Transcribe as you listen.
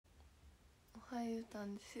はい歌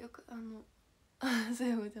んですよくそう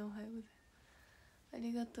いうことでおはようございます。あ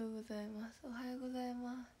りがとうございます。おはようござい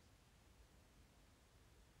ます。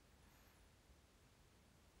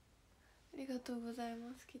ありがとうござい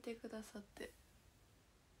ます。来てくださって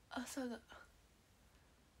朝が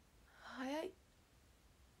早い。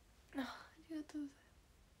ありがとうご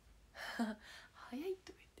ざいます早い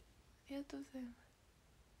とか言ってありがとうございます。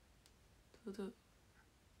どうぞ。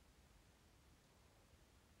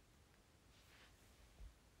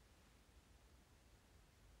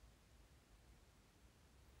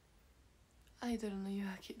アイドルの夜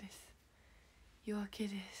明けです。夜明け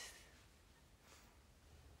です。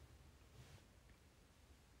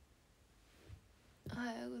お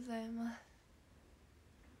はようございま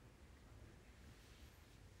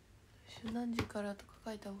す。何時からとか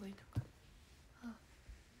書いた方がいいのか。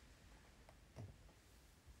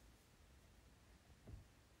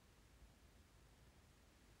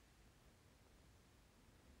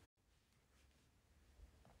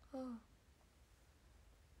ああ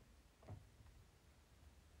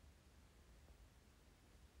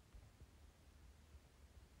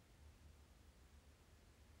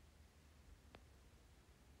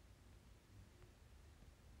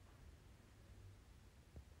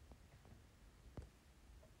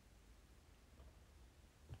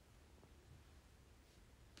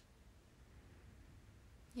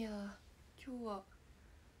いや今日は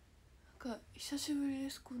なんか久しぶりで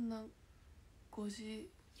す。こんな5時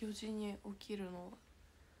4時に起きるのは。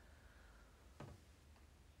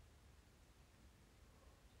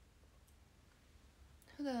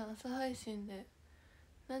普段朝配信で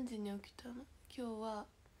何時に起きたの？今日は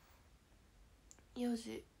4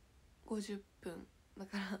時50分だ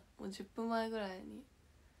からもう10分前ぐらいに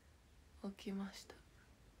起きました。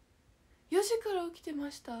4時から起きてま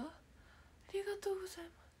した。ありがとうございま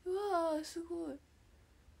す。うわーすごい。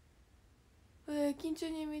緊張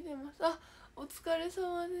に見てます。あ、お疲れ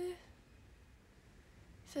様で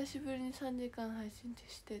す。久しぶりに3時間配信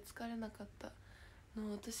して疲れなかった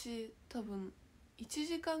の。私多分1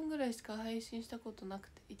時間ぐらいしか配信したことなく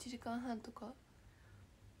て、1時間半とか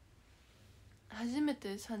初め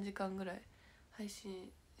て3時間ぐらい配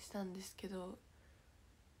信したんですけど、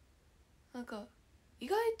なんか意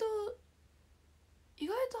外と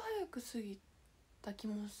早く過ぎた気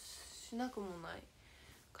もしなくもない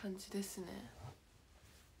感じですね。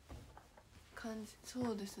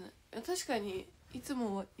そうですね。確かにいつ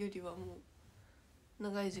もよりはもう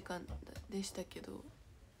長い時間でしたけど、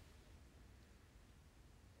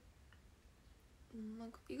な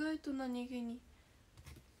んか意外と何気に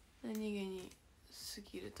過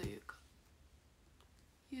ぎるというか。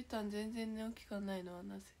ゆうたん全然寝起きがないのは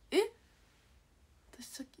なぜ？私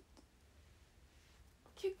さっき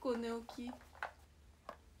結構寝起き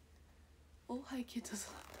を背景と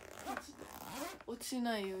落ち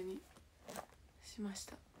ないようにしまし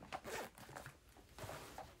た。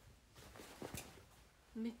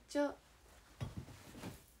めっちゃ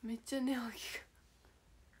寝起きが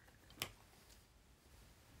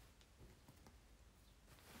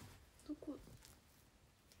どこ？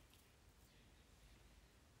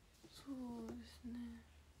そうですね、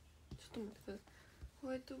ちょっと待ってください。ホ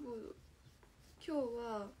ワイトボード今日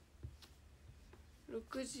は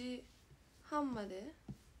6時半まで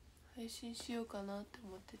配信しようかなって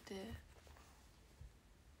思ってて、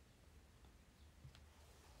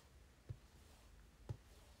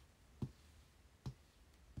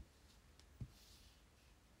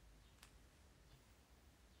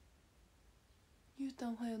ゆうた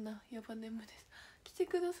んおはような、やば眠です。来て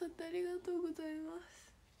くださってありがとうございま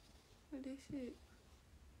す。嬉しい。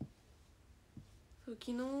そう、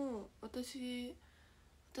昨日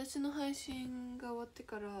私の配信が終わって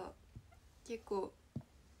から結構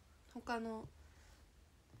他の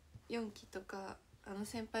4期とか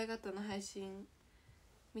先輩方の配信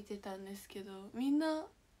見てたんですけど、みんな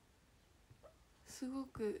すご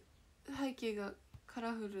く背景がカ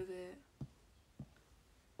ラフルで、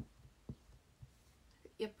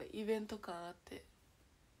やっぱイベント感あって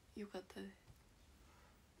よかったです。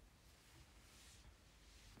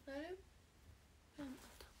あれなんだっ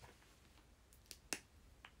た？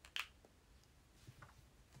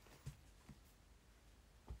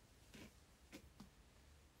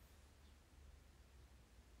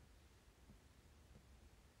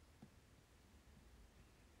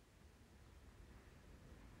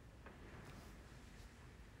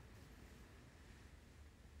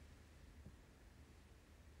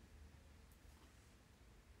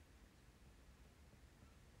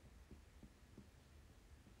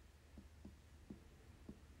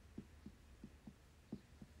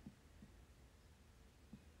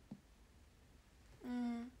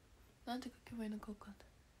なんて書けばいいのか分かんない。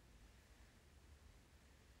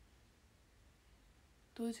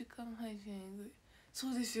同時間配信えぐい。そ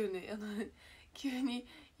うですよね。急に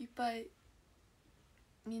いっぱい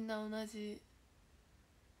みんな同じ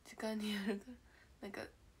時間にやるから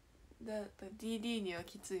なんかDD には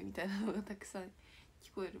きついみたいなのがたくさん聞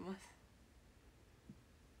こえます。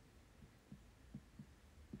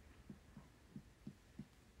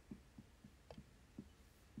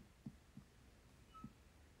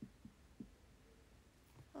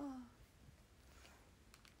ああ、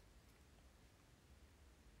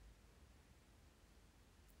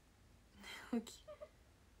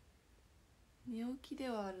寝起きで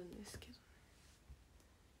はあるんですけど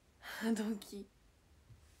ね動機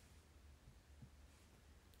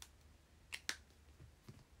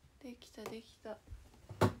できたできた。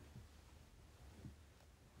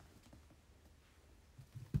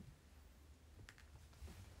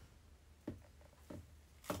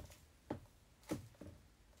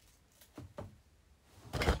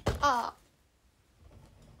ああ、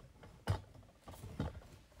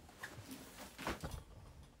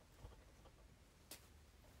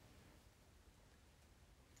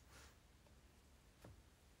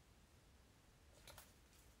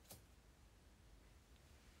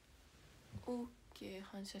オッケー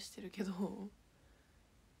反射してるけど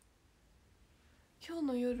今日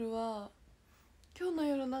の夜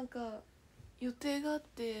なんか予定があっ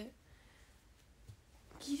て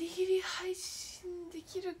ギリギリ配信で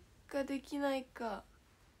きるかできないか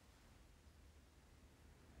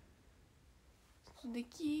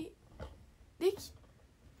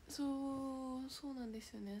そうなんで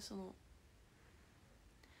すよね。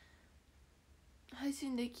配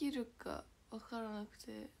信できるか分からなく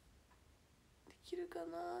てできるかな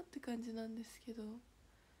って感じなんですけど、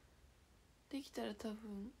できたら多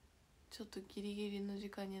分ちょっとギリギリの時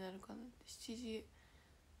間になるかな。7時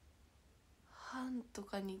半と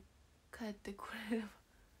かに帰ってこれれば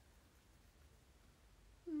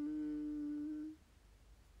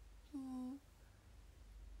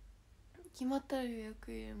そう決まったら予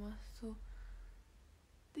約入れます。そう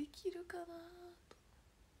できるかなと。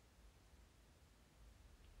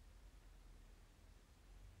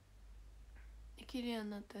できるように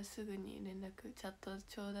なったらすぐに連絡チャット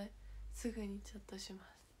ちょうだい。すぐにチャットします。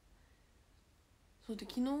そうで、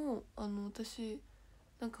昨日私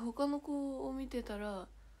なんか他の子を見てたら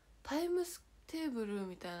タイムテーブル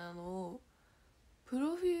みたいなのをプ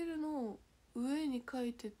ロフィールの上に書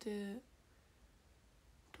いてて、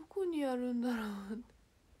どこにあるんだろう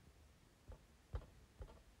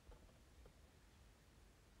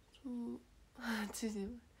そう8時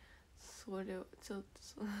それをちょっと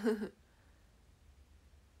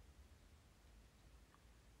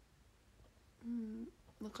うん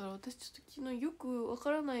だから私ちょっと昨日よくわ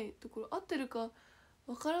からないところ、合ってるか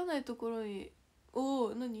わからないところに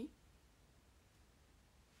何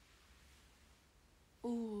そ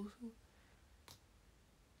う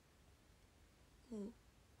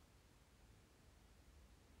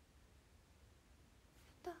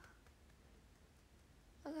やった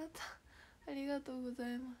上がった、ありがとうござ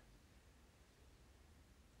いま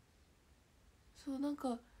す。そうなん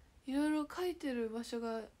かいろいろ書いてる場所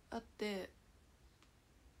があって、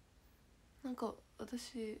なんか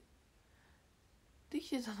私でき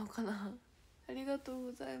てたのかなありがとう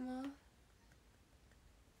ございます。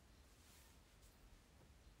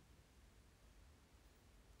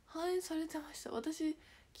反映されてました。私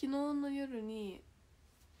昨日の夜に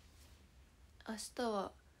明日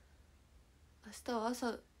は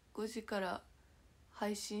朝5時から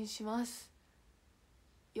配信します、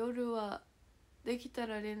夜はできた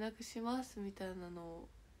ら連絡しますみたいなのを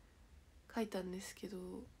書いたんですけど、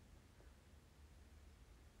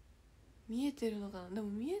見えてるのかな。でも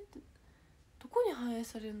どこに反映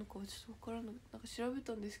されるのかはちょっと分からなくて、なんか調べ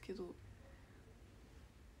たんですけど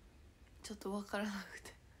ちょっと分からなく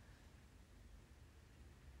て、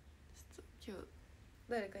ちょっと今日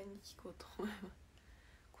誰かに聞こうと思います。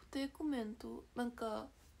固定コメントなんか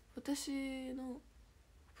私の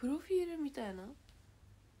プロフィールみたいな、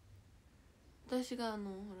私がほら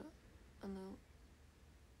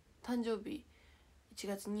誕生日1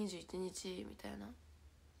月21日みたい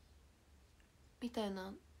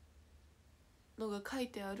なのが書い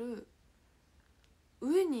てある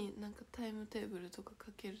上になんかタイムテーブルとか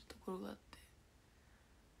書けるところがあって、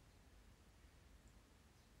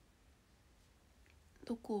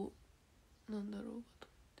どこなんだろうかと。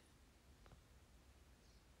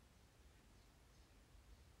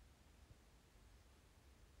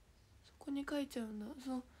そこに書いちゃうんだ。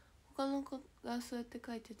他の子がそうやって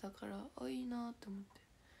書いてたから、いいなって思って、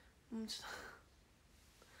ちょっ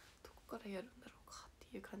とどこからやるんだろうかっ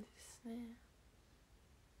ていう感じです。ですね。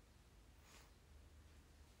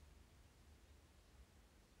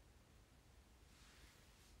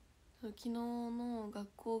昨日の学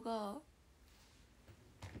校が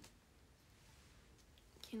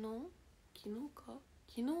昨日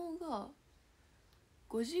が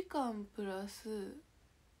5時間プラス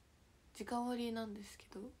時間割なんですけ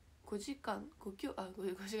ど、5時間5教あ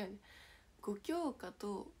5時間5教科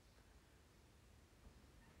と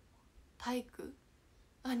体育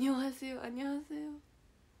안녕하세요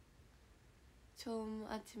처음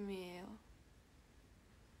아침이에요.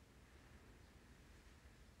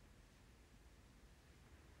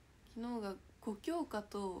昨日が5教科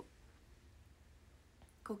と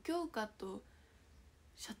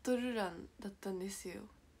シャトルランだったんですよ、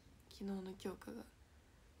昨日の教科が。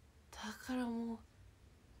だからも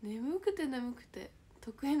う眠くて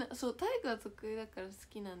そう体育は得意だから好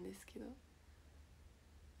きなんですけど、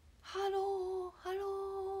ハロー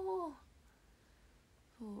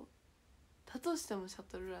そうだとしてもシャ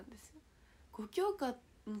トルランですよ。5教科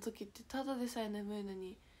の時ってただでさえ眠いの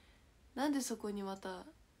に、なんでそこにまた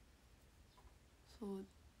そう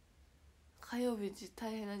火曜日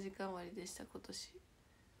大変な時間割でした。今年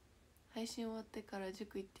配信終わってから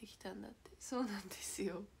塾行ってきたんだって。そうなんです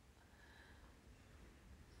よ、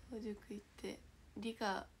塾行って理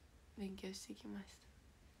科勉強してきまし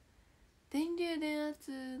た。電流電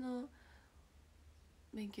圧の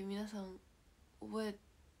勉強皆さん覚え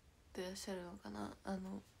てらっしゃるのかな。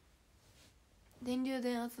電流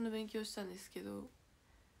電圧の勉強したんですけど、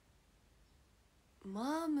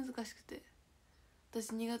まあ難しくて、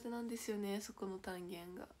私苦手なんですよね、そこの単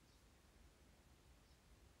元が。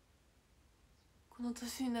この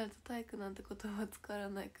年になると体育なんて言葉使わ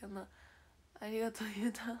ないかな。ありがとうゆ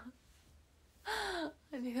うたあ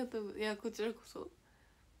りがとう。いやこちらこそ。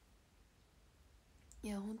い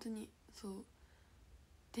や本当にそう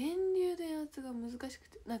電流電圧が難しく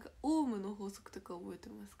て、なんかオームの法則とか覚えて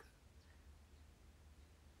ますか。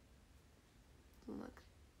そうな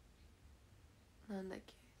んだっ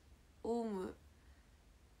け、オーム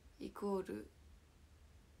イコール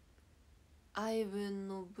I 分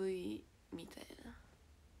の V みたいな。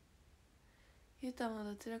ゆうたんは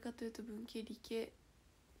どちらかというと文系理系？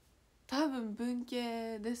多分文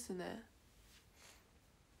系ですね。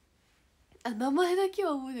名前だけ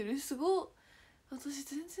は覚えてる。すごっ。私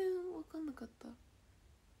全然分かんなかった。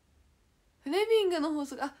フレミングの法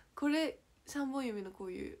則、これ3本指のこ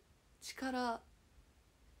ういう力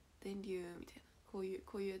電流みたいな、こういう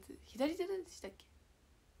やつ、左手でしたっけ。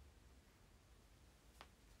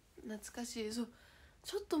懐かしい。そう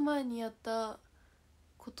ちょっと前にやった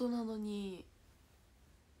ことなのに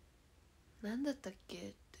何だったっけっ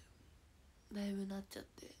てだいぶなっちゃっ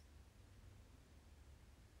て。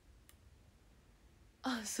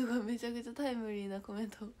すごいめちゃくちゃタイムリーなコメン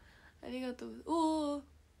トありがとう。おお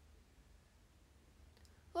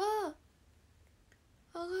わあ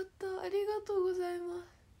上がった、ありがとうございま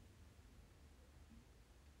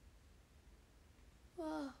す。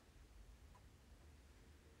わ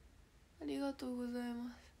ありがとうござい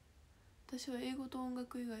ます。私は英語と音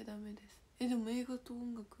楽以外ダメです。でも映画と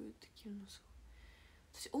音楽できるのす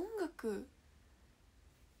ごい。私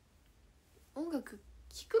音楽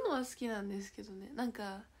聞くのは好きなんですけどね、なん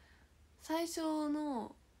か最初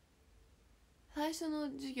の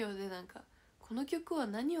授業でなんかこの曲は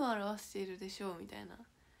何を表しているでしょうみたいな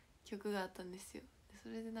曲があったんですよ。そ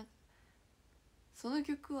れでなんかその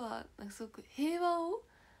曲はなんかすごく平和を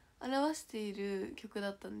表している曲だ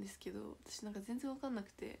ったんですけど、私なんか全然分かんな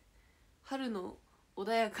くて、春の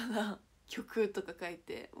穏やかな曲とか書い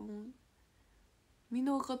て、みん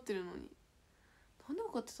な分かってるのになんで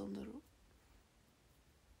分かってたんだろう。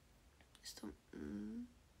ちょっと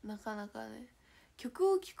なかなかね、曲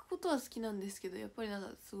を聴くことは好きなんですけど、やっぱりなんか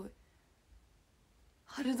すごい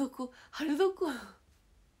春床流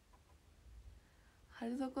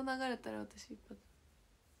れたら私一発。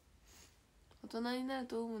大人になる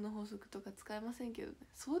とオウムの法則とか使えませんけどね。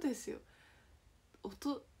そうですよ、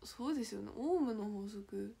そうですよね。オウムの法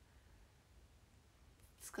則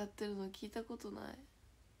使ってるの聞いたことない。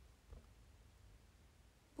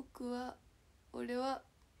俺は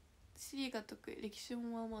地理が得意、歴史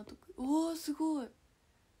もまあまあ得意。おおすごい、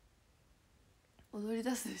踊り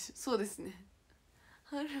出すでしょ。そうですね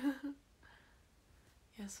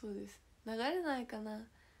いやそうです。流れないかな。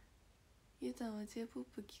ゆうたんは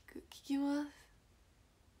J-POP 聞きます。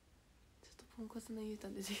ちょっとポンコツなゆうた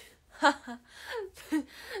んでち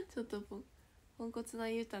ょっとポンコツな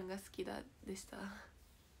ゆうたんが好きでした。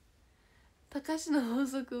高橋の法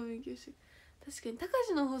則を勉強して、確かに高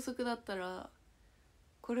橋の法則だったら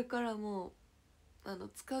これからも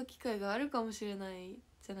使う機会があるかもしれない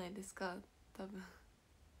じゃないですか多分。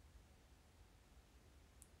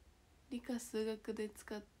理科数学で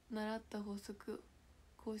習った法則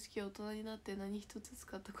公式は大人になって何一つ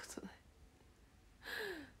使ったことない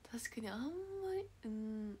確かにあんまり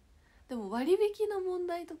でも割引の問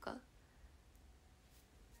題とか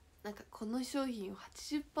なんかこの商品を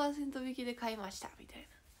 80% 引きで買いましたみたい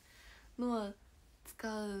なのは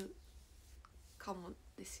使うかも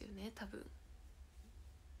ですよね多分。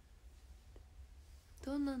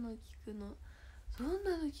どんなの聞くの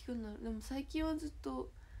でも最近はずっ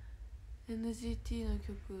と NGT の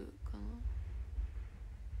曲か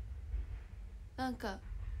な。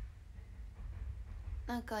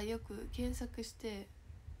なんかよく検索して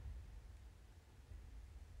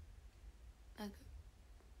なんか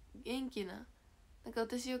元気ななんか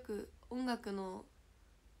私よく音楽の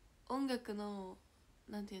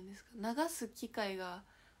なんていうんですか流す機会が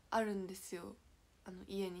あるんですよ。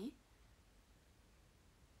家に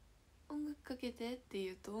音楽かけてって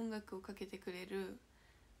言うと音楽をかけてくれる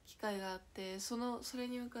機会があってそれ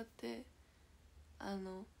に向かって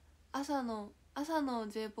朝の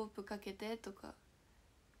J-POP かけてとか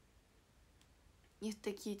言っ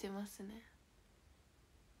て聞いてますね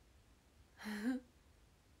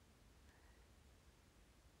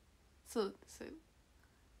そう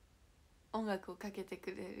音楽をかけて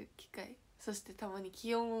くれる機会、そしてたまに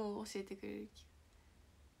気温を教えてくれる機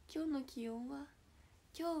会。今日の気温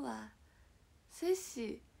は摂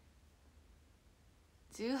氏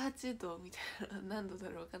18度みたいな何度だ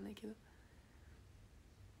ろう分かんないけど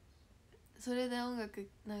それで音楽流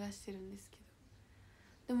してるんですけ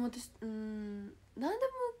ど、でも私何でも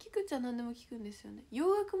聞くっちゃ何でも聞くんですよね。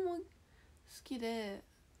洋楽も好きで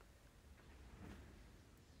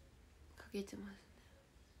かけてますね。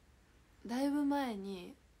だいぶ前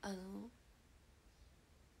に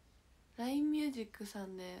LINE ミュージックさ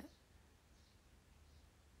んで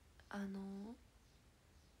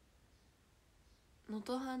能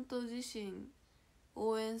登半島地震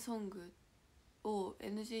応援ソングを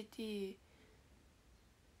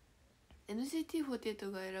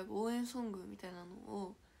NGT48 が選ぶ応援ソングみたいなの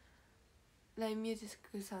を LINE ミュージッ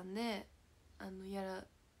クさんでや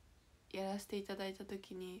らせていただいた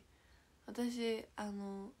時に私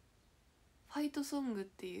ファイトソングっ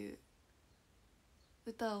ていう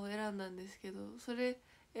歌を選んだんですけど、それ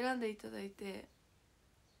選んでいただいて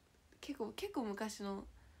結構昔の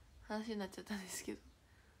話になっちゃったんですけど、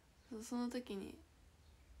その時に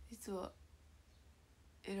実は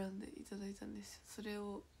選んでいただいたんですよ。それ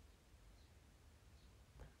を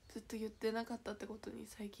ずっと言ってなかったってことに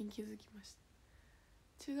最近気づきまし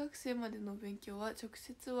た。中学生までの勉強は直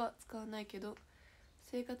接は使わないけど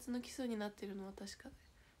生活の基礎になっているのは確かで、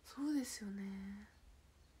そうですよね。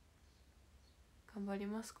頑張り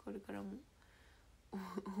ます、これからも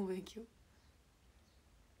お勉強。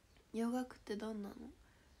洋楽ってどんなの？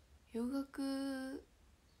洋楽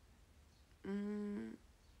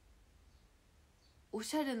お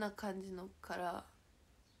しゃれな感じのから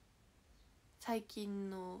最近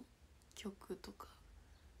の曲とか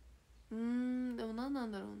でも何な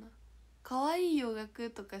んだろうな、可愛い洋楽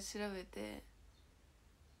とか調べて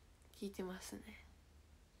聴いてますね。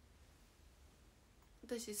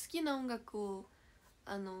私好きな音楽を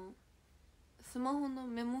スマホの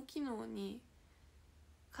メモ機能に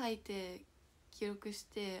書いて記録し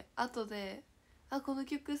て後でこの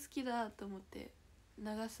曲好きだと思って流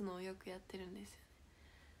すのをよくやってるんです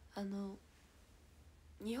よね。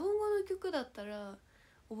日本語の曲だったら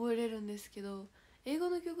覚えれるんですけど英語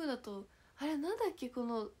の曲だとあれなんだっけこ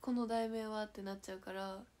の題名はってなっちゃうか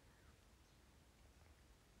ら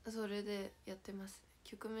それでやってますね。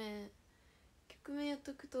曲名やっ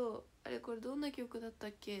とくとあれこれどんな曲だった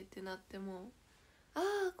っけってなっても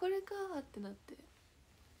これかってなって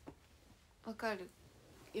分かる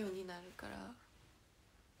ようになるから。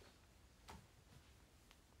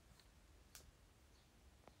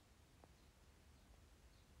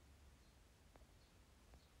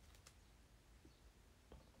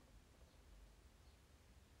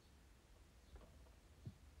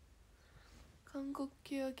韓国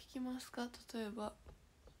系は聞きますか？例えば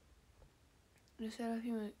ルセラフ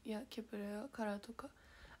ィムやケプラやカラーとか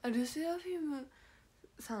ルセラフィム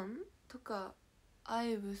さんとかア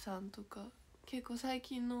イブさんとか結構最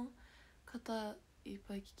近の方いっ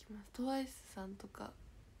ぱい聞きます。TWICE さんとか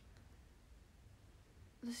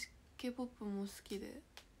私 K-POP も好きで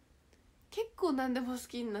結構何でも好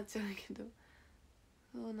きになっちゃうんだけど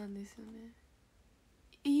そうなんですよね。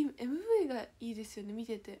MV がいいですよね見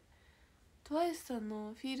てて。TWICE さん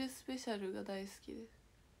の「フィールスペシャル」が大好きです。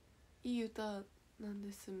いい歌なん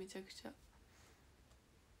です。めちゃくちゃ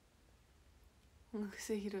音楽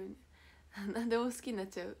性広いね。何でも好きになっ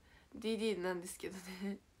ちゃう DD なんですけど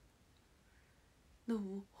ね。で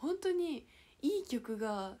も本当にいい曲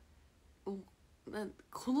がこ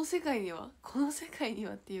の世界には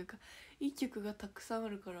っていうかいい曲がたくさんあ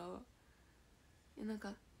るから、なん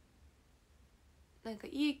か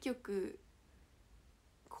いい曲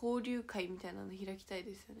交流会みたいなの開きたい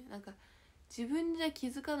ですよね。なんか自分じゃ気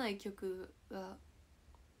づかない曲が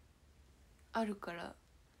あるから、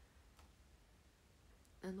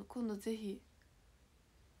今度ぜひ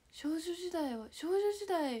少女時代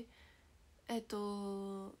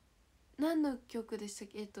何の曲でしたっ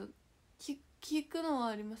け。聞くのは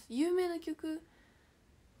あります。有名な曲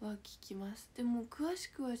は聞きます。でも詳し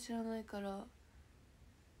くは知らないから。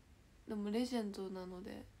でもレジェンドなの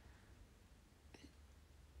で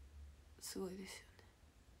すごいですよね。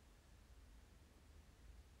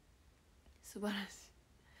素晴らし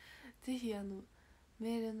い。ぜひ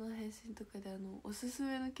メールの返信とかでおすす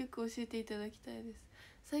めの曲を教えていただきたいです。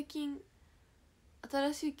最近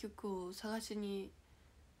新しい曲を探しに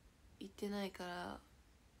行ってないから、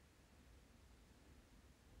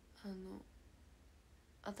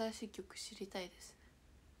新しい曲知りたいですね。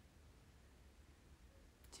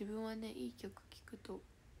自分はね、いい曲聴くと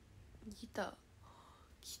ギター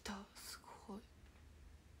すご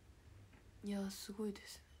い、いやすごいで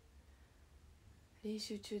すね。練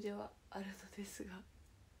習中ではあるのですが、やっ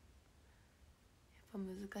ぱ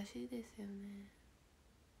難しいですよね。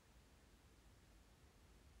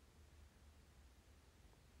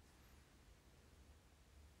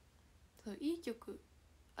そう、いい曲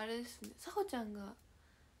あれですね。さほちゃんが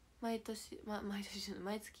毎月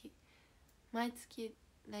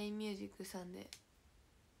LINE ミュージックさんで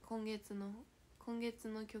今月の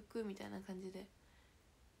曲みたいな感じで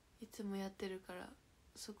いつもやってるから、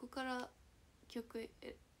そこから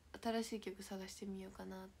新しい曲探してみようか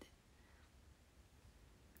なって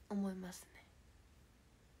思いますね。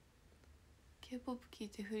 K-POP 聴い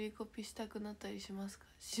て振りコピしたくなったりしますか？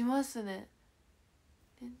しますね。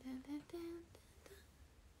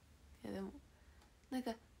いやでもなん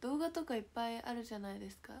か動画とかいっぱいあるじゃないで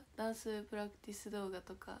すか。ダンスプラクティス動画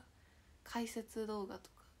とか解説動画と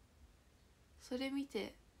か、それ見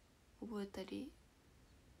て覚えたり。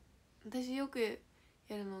私よく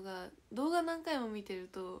やるのが、動画何回も見てる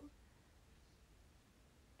と、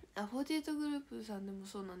48グループさんでも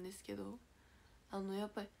そうなんですけど、やっ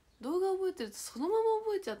ぱり動画覚えてるとそのまま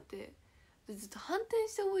覚えちゃって、ずっと反転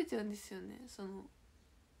して覚えちゃうんですよね。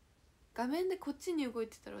画面でこっちに動い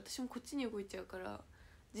てたら私もこっちに動いちゃうから、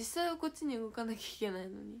実際はこっちに動かなきゃいけない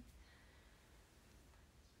のに、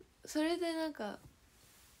それでなんか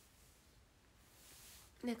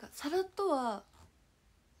さらっとは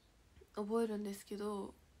覚えるんですけ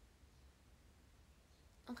ど、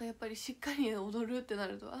なんかやっぱりしっかり踊るってな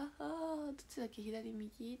ると、どっちだっけ、左右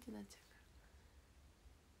ってなっちゃ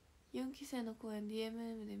うから。4期生の公演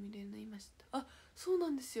DMM で見れるの今知った。そうな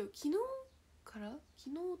んですよ。昨日一昨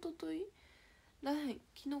日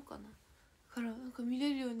昨日かなからなんか見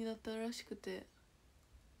れるようになったらしくて、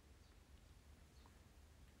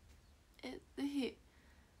ぜひ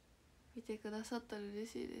見てくださったら嬉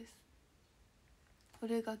しいです。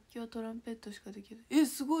俺楽器はトランペットしかできない。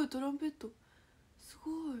すごい、トランペットす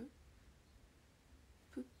ごい。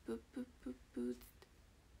プップップップップッって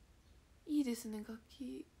いいですね。楽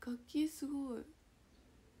器すごい。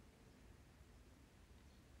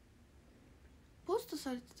ポスト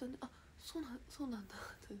されてたね。そうなんだそう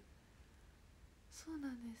な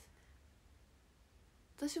んですね。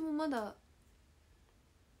私もまだ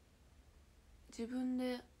自分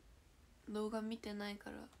で動画見てないか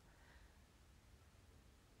ら、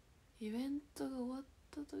イベントが終わっ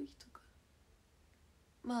た時とか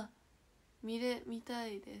見た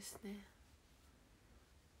いですね。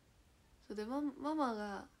それでママ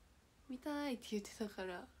が見たいって言ってたか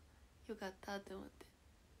ら、よかったって思って、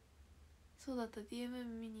そうだった、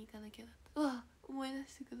 DMM 見に行かなきゃだった。思い出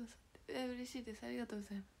してくださって嬉しいです。ありがとうご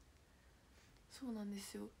ざいます。そうなんで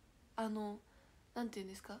すよ。なんて言うん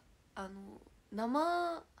ですか、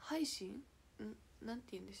生配信なん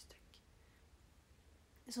て言うんでしたっけ。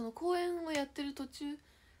その公演をやってる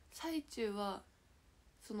最中は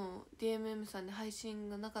DMM さんで配信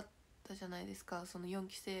がなかったじゃないですか。その4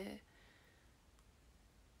期生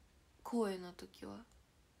公演の時は。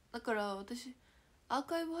だから私アー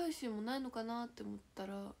カイブ配信もないのかなって思った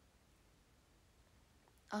ら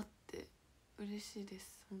あって嬉しいで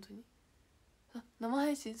す。本当に。生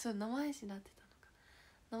配信なってたのか。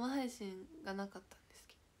生配信がなかったんです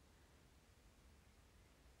け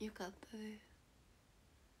ど、よかったです。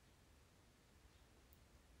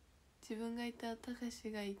自分がいたたかし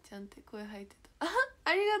がいっちゃんって声入ってた。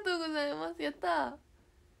ありがとうございます。やったー。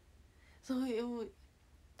そう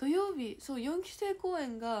土曜日、そう4期生公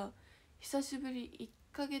演が久しぶり、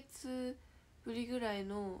1ヶ月ぶりぐらい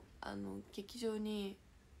の劇場に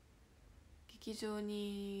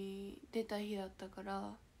出た日だったか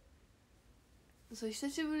ら、そう久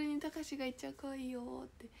しぶりにたかしがいっちゃ可愛いよっ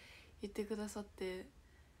て言ってくださって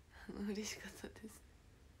嬉しかったです。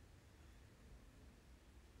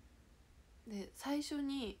で最初の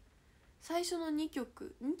2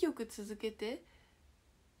曲続けて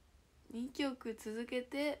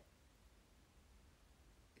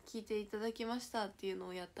聴いていただきましたっていうの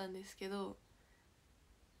をやったんですけど、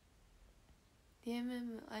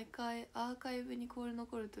 DMM アーカイブにこれ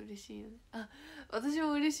残ると嬉しいよね。あ、私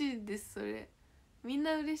も嬉しいです。それみん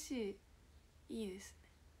な嬉しい。いいですね。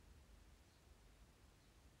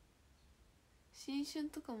新春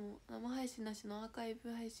とかも生配信なしのアーカイ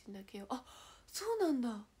ブ配信だけよ。あ、そうなん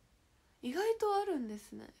だ。意外とあるんで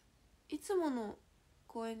すね。いつもの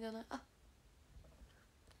公演じゃない。あ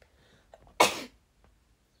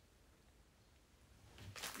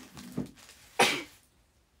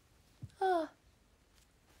ああ、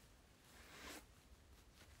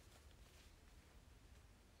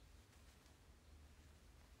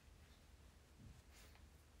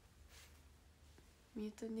ミュ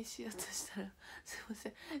ートにしようとしたらすいませ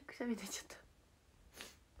ん、くしゃみ出ちゃった。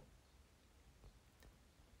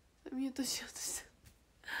ミュートしようとしたす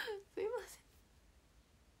いません。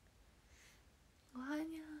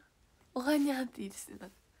おはにゃっていいですね。なん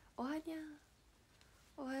かおはにゃ、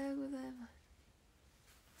おはようございます。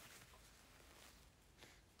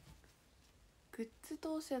グッズ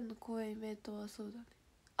当選の公演イベントはそうだね。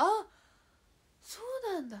あ、そ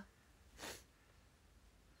うなんだ。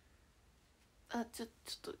あ、ちょっ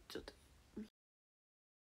と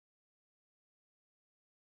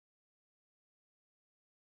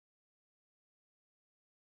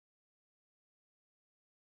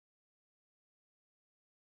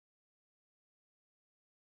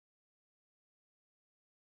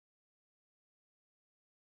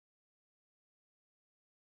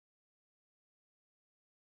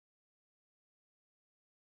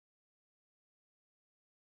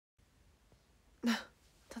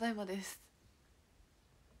ただいまです。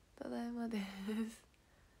ただいまです。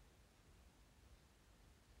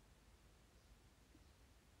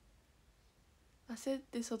焦っ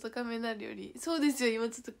て外カメになるより、そうですよ。今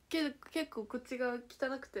ちょっと結構こっち側汚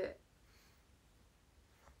くて、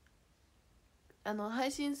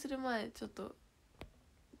配信する前ちょっと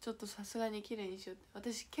さすがに綺麗にしようって。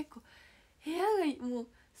私結構部屋がもう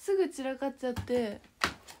すぐ散らかっちゃって、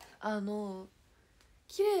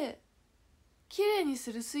綺麗に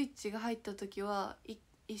するスイッチが入った時は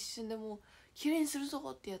一瞬でもう綺麗にするぞ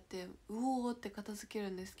ってやってうおーって片付ける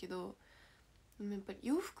んですけど、でもやっぱり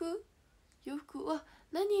洋服は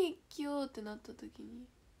何着ようってなった時に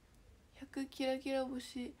100キラキラ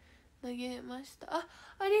星投げました。あ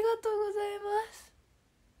りがとうございます。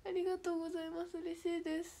ありがとうございます。嬉しい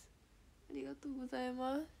です。ありがとうござい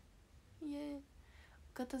ます。イエーイ。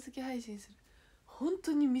片付け配信する。本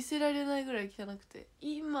当に見せられないぐらい汚くて、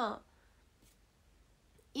今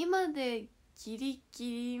でギリ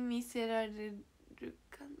ギリ見せられる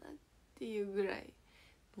かなっていうぐらい、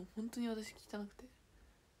もう本当に私汚くて、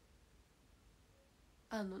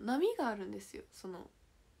波があるんですよ、その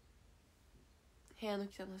部屋の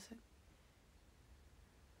汚さ。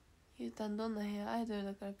ゆうたんどんな部屋？アイドル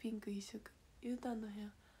だからピンク一色。ゆうたんの部屋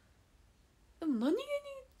でも何気に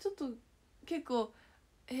ちょっと結構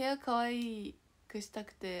部屋可愛くした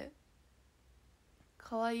くて、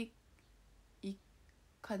可愛い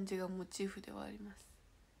感じがモチーフではあります。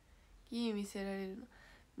いい見せられるの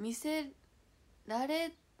見せら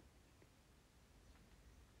れ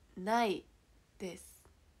ないです。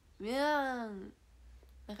なん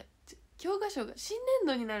か教科書が新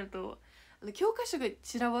年度になると教科書が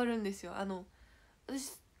散らばるんですよ。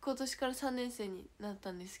私今年から3年生になっ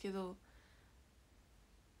たんですけど、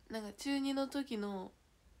なんか中2の時の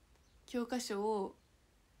教科書を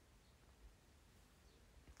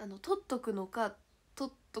取っとくのか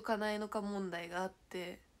取っとかないのか問題があっ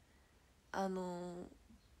て、あ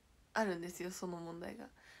るんですよ、その問題が。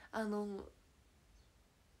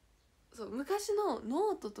そう昔の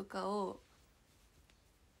ノートとかを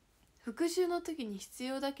復習の時に必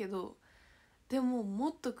要だけど、でも持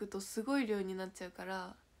っとくとすごい量になっちゃうか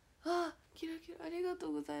ら、あ、キラキラ、ありがと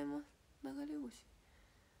うございます。流れ星、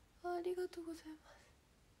ありがとうございます。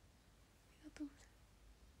ありがとうござい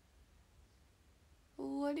ます。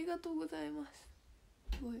おー、ありがとうございます。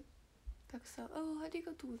すごいたくさん、あり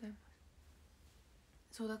がとうございます。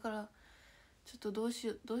そうだからちょっとどう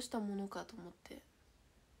したものかと思って、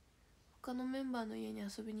他のメンバーの家に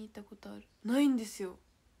遊びに行ったことある？ないんですよ。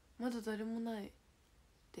まだ誰もない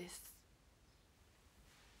です。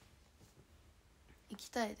行き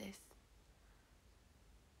たいです。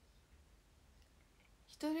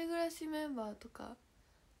一人暮らしメンバーとか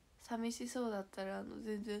寂しそうだったら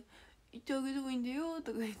全然行ってあげてもいいんだよ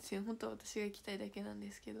とか言って、本当は私が行きたいだけなん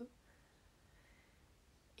ですけど、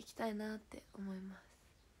行きたいなって思います。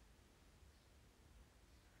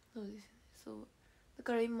そうですね。そうだ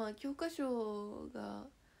から今教科書が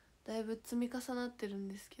だいぶ積み重なってるん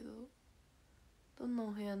ですけど、どんな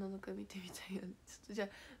お部屋なのか見てみたいよね。ちょっとじゃあ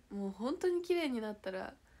もう本当に綺麗になった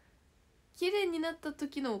ら、綺麗になった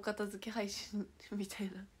時のお片付け配信みた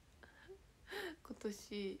いな今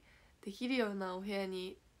年できるようなお部屋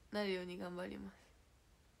になるように頑張ります。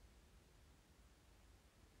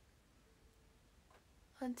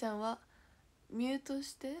はんちゃんはミュート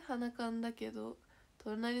して鼻かんだけど、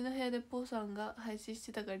隣の部屋でポーさんが配信し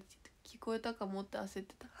てたから聞こえたかもって焦っ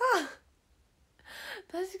てた。は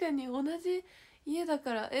あ確かに同じ家だ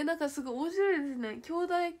から、なんかすごい面白いですね。兄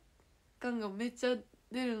弟感がめっちゃ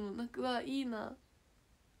出るの。なんかいいな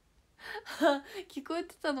聞こえ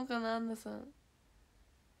てたのかな、アンナさん。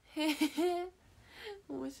へへ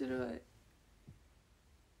面白い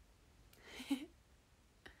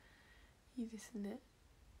いいですね。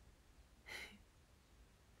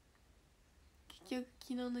結局昨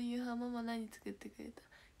日の夕飯ママ何作ってくれた？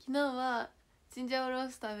昨日はチンジャオロー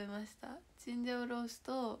ス食べました。チンジャオロース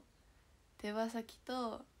と手羽先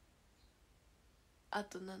と、あ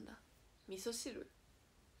となんだ、味噌汁。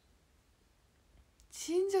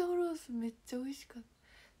チンジャオロースめっちゃ美味しかっ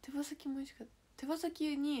た。手羽先も美味しかった。手羽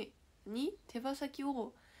先手羽先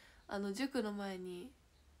を塾の前に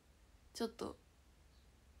ちょっと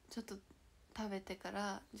食べてか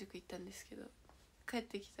ら塾行ったんですけど、帰っ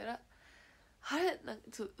てきたらあれなんか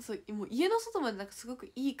もう家の外までなんかすごく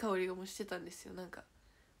いい香りがもうしてたんですよ。なんか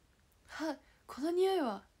この匂い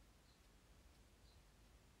は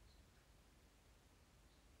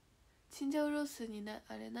チンジャオロースにあ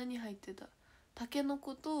れ何入ってた？タケノ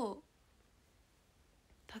コと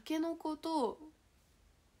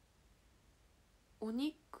お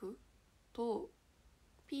肉と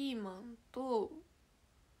ピーマンと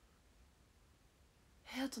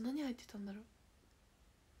あと何入ってたんだろう。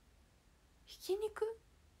ひき肉？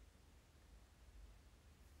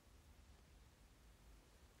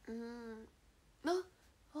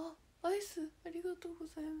アイスありがとうご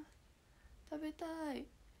ざいます。食べたい。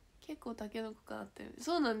結構タケノコがあったよね。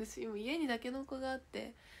そうなんです。今家にタケノコがあっ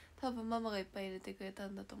て、多分ママがいっぱい入れてくれた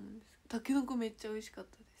んだと思うんです。タケノコめっちゃ美味しかっ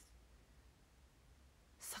たで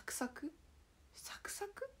す。サクサク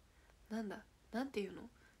なんていうの？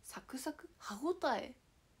サクサク、歯ごたえ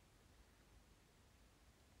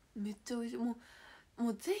めっちゃ美味しい。も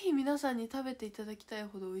うぜひ皆さんに食べていただきたい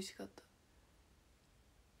ほど美味しかった。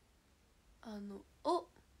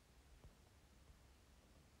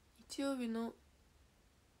日曜日の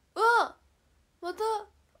また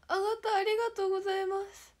上がった。ありがとうございま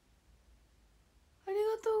す。ありが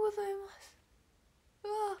とうございます。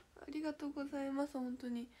ありがとうございます。本当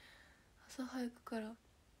に朝早くから。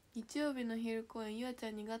日曜日の昼公演、ゆあちゃ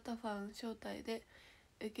んにガタファン招待で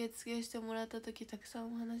受付してもらった時、たくさ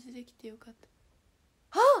んお話できてよかった。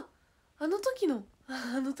あの時の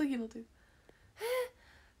という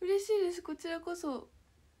嬉しいです。こちらこそ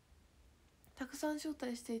たくさん招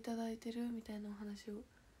待していただいてるみたいなお話を。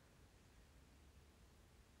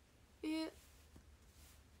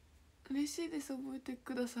嬉しいです。覚えて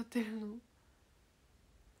くださってるの。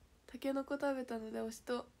たけのこ食べたので推し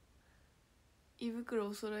と胃袋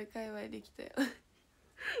お揃い界隈できたよ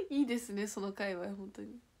いいですね、その界隈。本当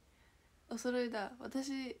にお揃いだ。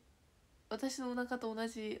私のお腹と同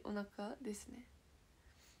じお腹ですね。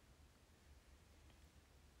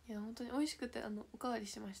いや本当に美味しくておかわり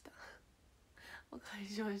しましたおかわり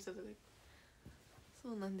しましたとか。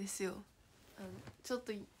そうなんですよ。ちょっ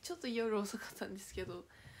と夜遅かったんですけど、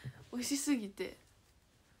美味しすぎて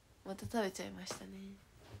また食べちゃいましたね。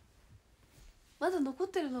まだ残っ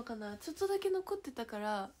てるのかな。ちょっとだけ残ってたか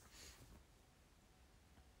ら、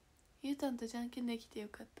ゆうたんとじゃんけんできてよ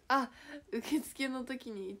かった。受付の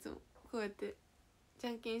時にいつもこうやってじ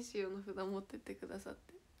ゃんけんしようの札持ってってくださっ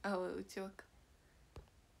て。うちわか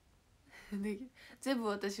全部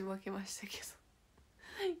私負けましたけど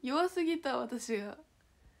弱すぎた私が。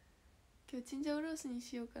今日チンジャオロースに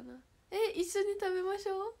しようかな。一緒に食べまし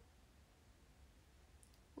ょ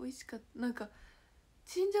う。美味しかった。なんか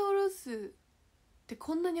チンジャオロースって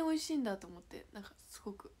こんなに美味しいんだと思って、なんかす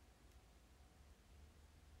ごく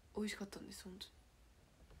美味しかったんです。本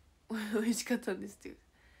当に美味しかったんですっていう。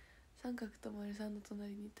三角と丸さんの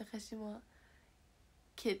隣に高島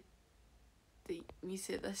家って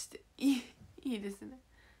店出していいですね。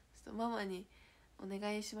ちょっとママにお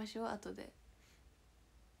願いしましょう後で。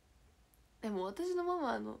でも私の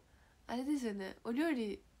ママあれですよね、お料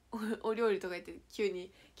理とか言って急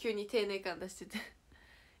に丁寧感出してて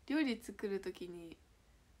料理作る時に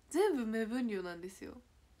全部目分量なんですよ。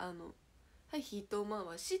はい火とまあ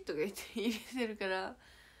はしとか言って入れてるから、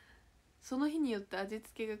その日によって味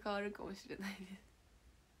付けが変わるかもしれないです。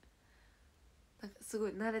なんかすご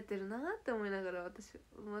い慣れてるなって思いながら、私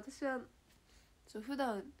は普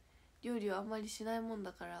段料理をあんまりしないもん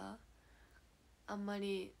だから、あんま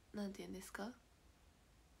りなんて言うんですか、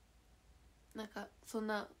なんかそん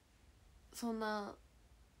な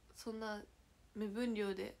目分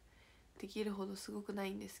量でできるほどすごくな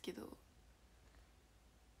いんですけど、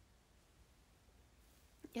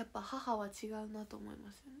やっぱ母は違うなと思い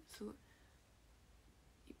ますよね。すごい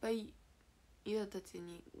いっぱいユダたち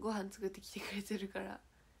にご飯作ってきてくれてるから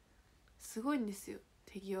すごいんですよ、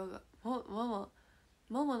手際が。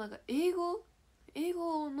ママなんか英語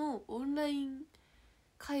のオンライン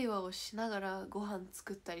会話をしながらご飯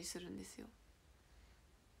作ったりするんですよ。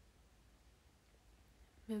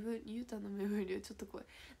ユタの目分量ちょっと怖い。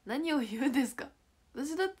何を言うんですか。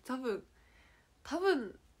私だって多分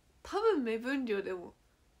目分量でも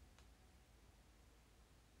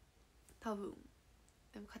で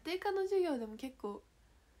も家庭科の授業でも結構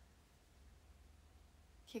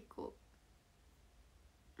ちょ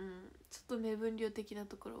っと目分量的な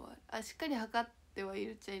ところはしっかり測ってはい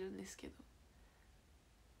るっちゃいるんですけど、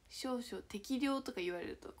少々適量とか言われ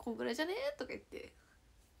るとこんぐらいじゃねえとか言って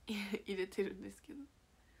入れてるんですけど、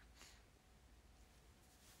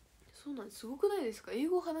そうなんです。すごくないですか。英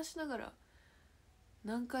語を話しながら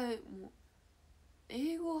何回も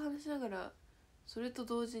英語を話しながらそれと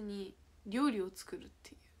同時に料理を作るっ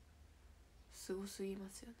ていう、すごすぎま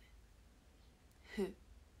すよね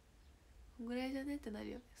こんぐらいじゃねってな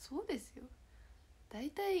るよね。そうですよ、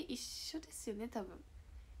大体一緒ですよね多分。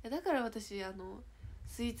だから私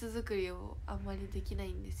スイーツ作りをあんまりできな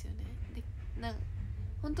いんですよね。で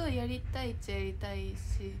本当はやりたいっちゃやりたい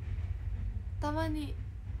し、たまに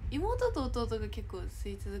妹と弟が結構ス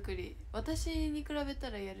イーツ作り私に比べ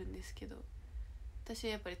たらやるんですけど、私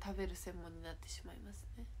はやっぱり食べる専門になってしまいます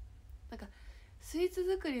ね。なんかスイーツ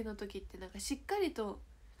作りの時ってしっかりと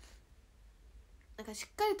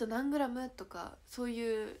何グラムとかそう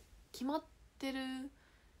いう決まってる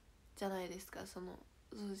じゃないですか。スイ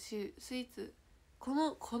ーツこ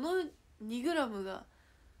の2グラムが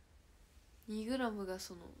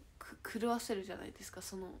狂わせるじゃないですか、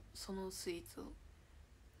そのスイーツを。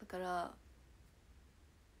だから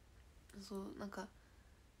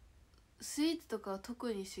スイーツとかは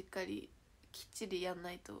特にしっかりきっちりやん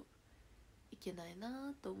ないといけない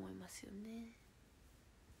なと思いますよね。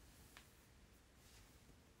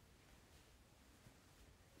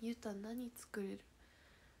ゆうた何作れる？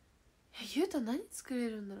ゆうた何作れ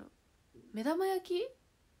るんだろう。目玉焼き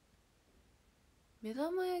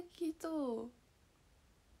と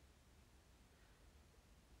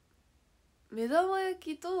卵焼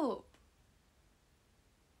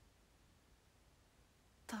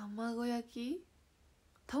き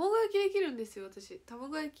できるんですよ私。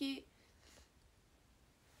卵焼き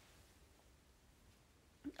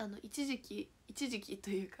一時期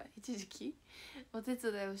お手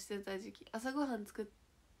伝いをしてた時期、朝ごはん作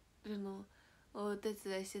るのをお手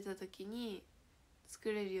伝いしてた時に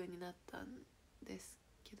作れるようになったんです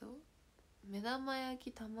けど、目玉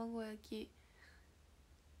焼き、卵焼き、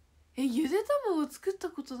ゆで卵作った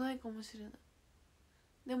ことないかもしれない。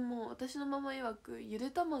でも私のママ曰くゆで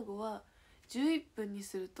卵は11分に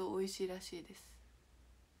すると美味しいらしいです。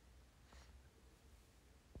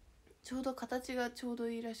ちょうど形がちょうど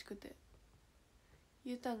いいらしくて、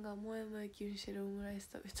ゆうたんがもえもえキュンしてるオムライス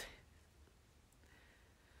食べたい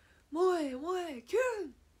もえもえキュ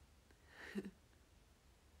ン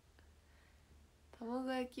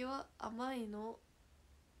卵焼きは甘いの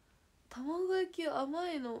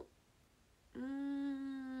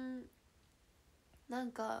な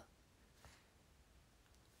んか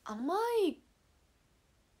甘い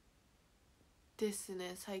です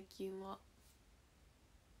ね。最近は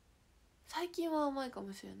甘いか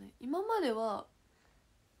もしれない。今までは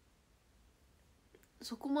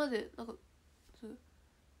そこまで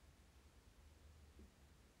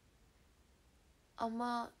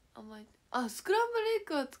甘い。スクランブルエッ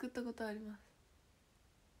グは作ったことあります。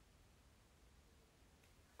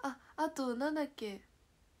あとなんだっけ、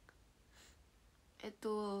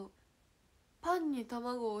パンに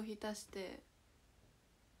卵を浸して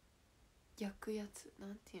焼くやつ、な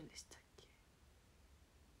んて言うんでしたっけ、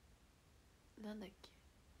なんだっけ、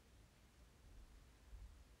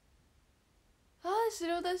あー、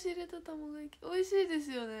白だし入れた卵焼き美味しいで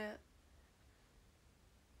すよね。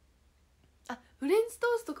あ、フレンチト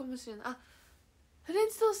ーストかもしれない。あ、フレン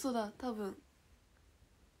チトーストだ多分。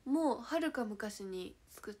もうはるか昔に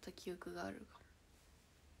作った記憶があるかも。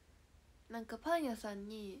なんかパン屋さん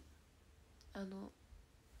に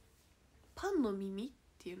パンの耳っ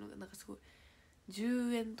ていうのがなんかすごい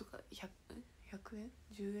10円とか100円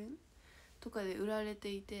10円とかで売られ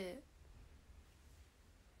ていて、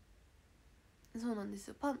そうなんです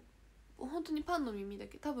よ。パン、本当にパンの耳だ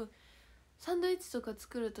け、多分サンドイッチとか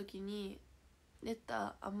作る時に出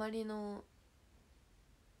た余りの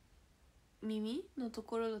耳のと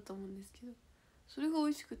ころだと思うんですけど、それが美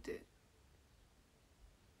味しくて、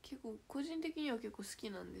結構個人的には結構好き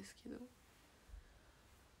なんですけど、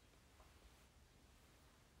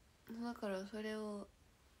だからそれを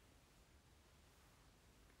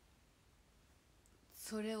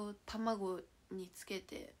卵につけ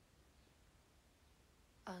て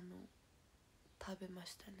食べま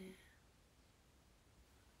したね。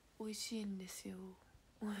美味しいんですよ。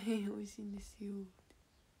美味しいんですよ。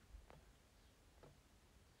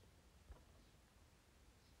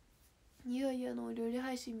いやいやのお料理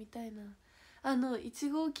配信みたいな。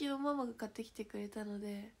1号機のママが買ってきてくれたの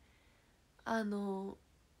で、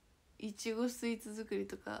いちごスイーツ作り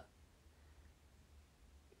とか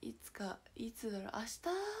いつだろう、明日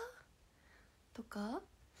とか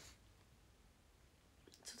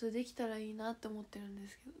ちょっとできたらいいなって思ってるんで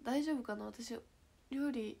すけど、大丈夫かな。私料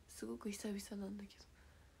理すごく久々なんだけど、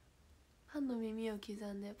パンの耳を刻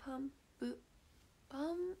んでパンプ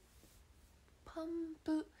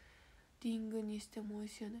ディングにしても美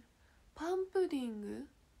味しいよね。パンプディング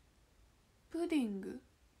プディング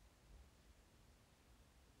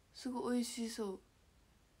すごい美味しそう。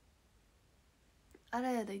あ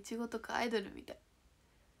らやだ、いちごとかアイドルみたい。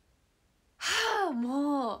はあ、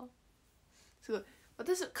もうすごい、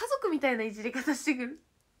私家族みたいないじり方してくる。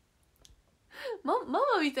ママ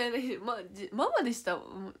みたいな、ママでした。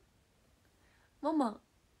ママ、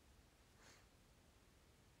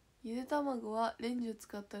ゆで卵はレンジを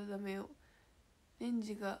使ったらダメよ。レン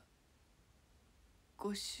ジが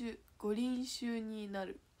五輪臭にな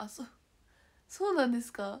る。あ、そうなんで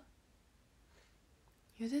すか。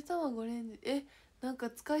ゆで卵レンジ、なん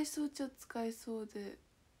か使いそうっちゃ使いそうで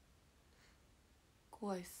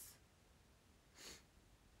怖いっす。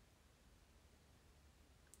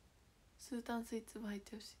スータンスイーツも入っ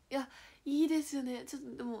てほしい。いや、いいですよね。ちょっ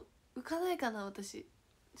とでも浮かないかな、私。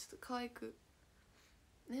ちょっと可愛く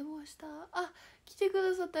寝坊した。あ、来てく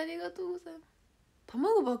ださってありがとうございます。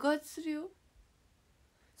卵爆発するよ。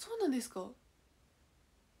そうなんですか。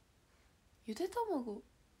ゆで卵、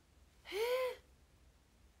へ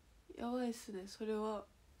え、やばいっすねそれは。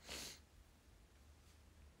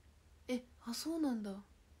あ、そうなんだ。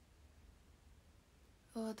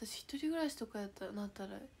私一人暮らしとかなった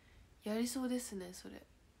らやりそうですねそれ。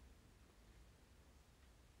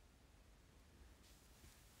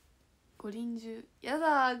五輪中や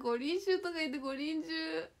だ、五輪中とか言って。五輪中、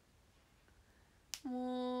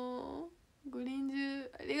もう五輪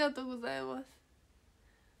中ありがとうございます。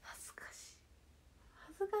恥ず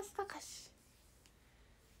かしたかし。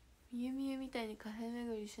みゆみゆみたいにカフェ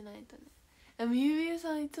巡りしないとね。みゆみゆ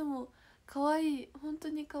さんいつも可愛い、本当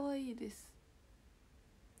に可愛いです。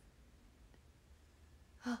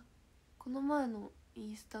あ、この前の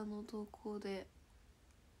インスタの投稿で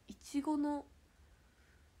いちごの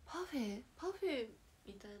パフェ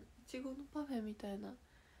みたいな、いちごのパフェみたいな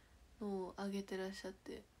のをあげてらっしゃっ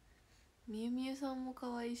て、みゆみゆさんも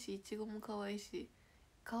可愛いし、いちごも可愛いし、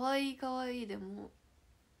可愛いでも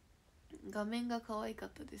画面が可愛かっ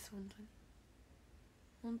たです。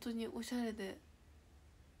本当におしゃれで。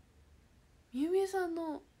みゆみゆさん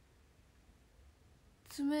の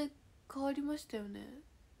爪変わりましたよね。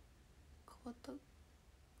変わった、あ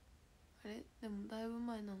れでもだいぶ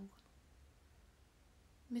前なのかな。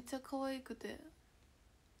めっちゃ可愛くて、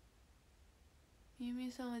みゆみ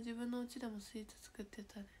ゆさんは自分の家でもスイーツ作って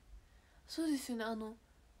たね。そうですよね。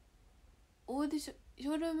オーディションシ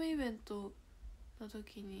ョールームイベントの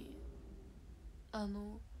時に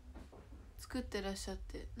作ってらっしゃっ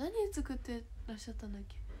て、何作ってらっしゃったんだっ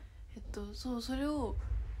け。そう、それを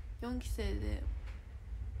4期生で、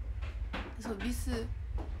そうビス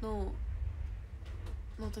の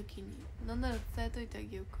時になんなら伝えといてあ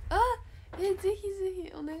げようか。ぜひぜ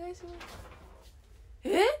ひお願いします。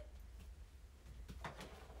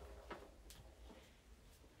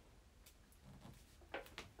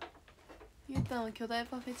ゆうたんは巨大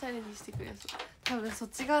パフェチャレンジしてくれそう。多分そっ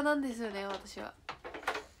ち側なんですよね、私は。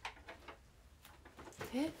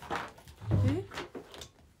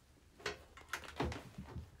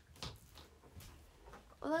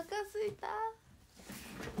腹すいた。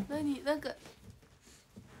何なんか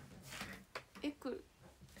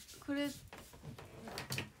これ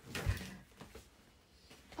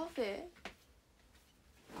パフェ？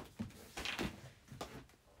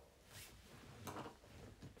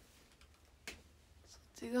そ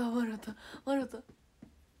っちが笑った笑った。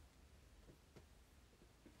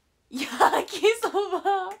焼きそ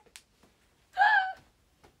ば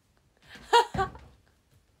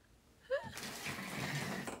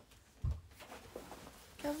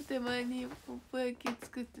キャプテン前にポッポ焼き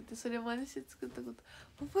作ってて、それ真似して作ったこと。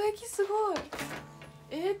ポッポ焼きすごい。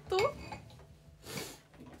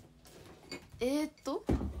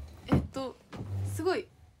すごい。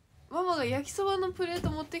ママが焼きそばのプレー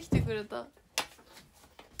ト持ってきてくれた。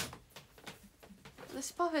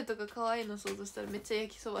私パフェとか可愛いの想像したらめっちゃ焼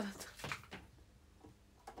きそばだった。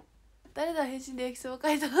誰だ、返信で焼きそば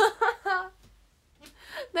書いたの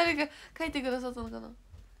誰が書いてくださったのかな。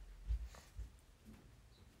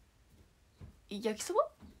焼きそば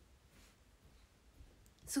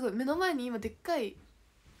すごい。目の前に今でっかい、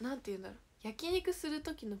なんていうんだろう、焼肉する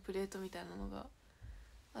時のプレートみたいなのが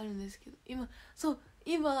あるんですけど、今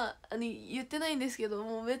言ってないんですけど、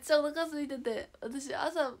もうめっちゃお腹空いてて、私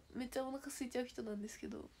朝めっちゃお腹空いちゃう人なんですけ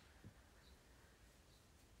ど、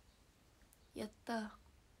やった、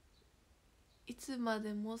いつま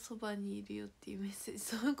でもそばにいるよっていうメッセージ、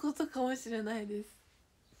そういうことかもしれないです。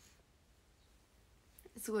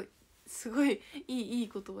すごいい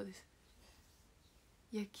い言葉です。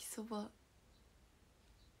焼きそば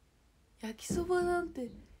なん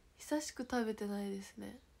て久しく食べてないです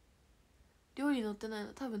ね。料理載ってない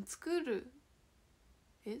の多分作る。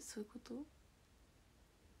そういうこと？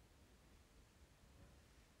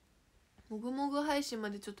もぐもぐ配信ま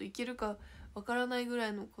でちょっといけるかわからないぐら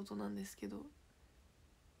いのことなんですけど、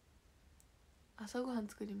朝ごはん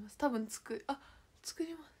作ります。多分作りま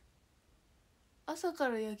す。朝か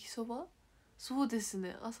ら焼きそば？そうです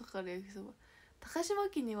ね、朝から焼きそば。高島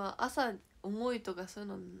家には朝重いとかそういう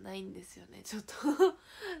のないんですよね、ちょっと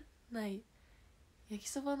ない。焼き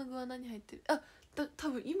そばの具は何入ってる？多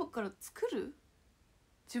分今から作る？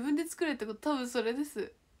自分で作れってこと、多分それです。っ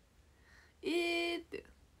て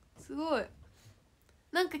すごい、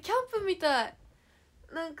なんかキャンプみたい。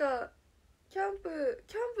なんかキャン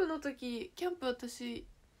プの時、私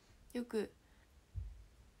よく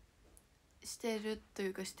してるとい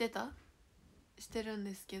うかしてるん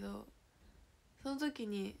ですけど、その時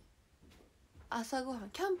に朝ごはん、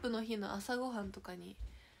キャンプの日の朝ごはんとかに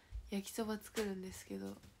焼きそば作るんですけ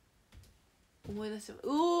ど、思い出します。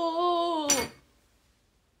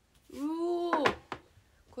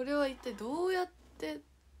これは一体どうやって、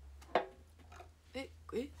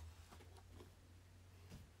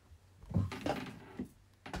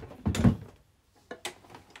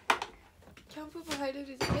キャンプ部入れる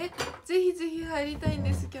じゃん。ぜひぜひ入りたいん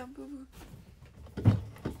です、キャンプ部。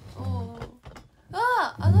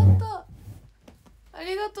上がった。あ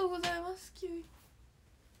りがとうございます。キウイ、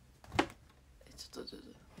ちょっと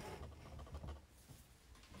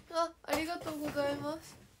ありがとうございま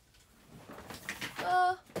す。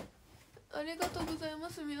ありがとうございま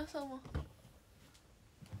す、皆様。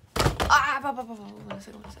ごめんなさ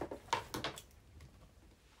い。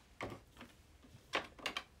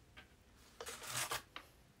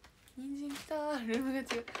人参きたー。ルームが違う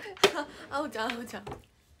あおちゃん。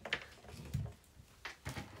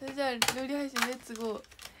それじゃあ料理配信レッツゴ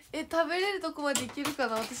ー。食べれるとこまでいけるか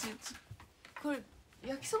な。私これ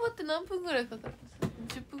焼きそばって何分ぐらいかかるん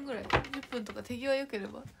ですか？10分ぐらい、10分とか手際良けれ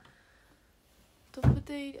ば。トップ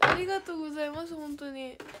10入りありがとうございます。本当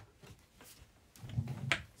に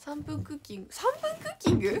3分クッキン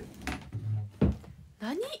グ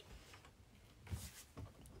何？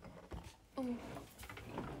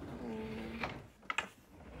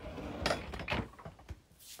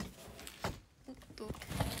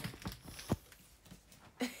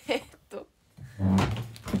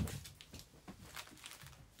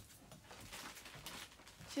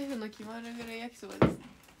シェフの気まぐれ焼きそばです。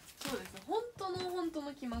そうですね、本当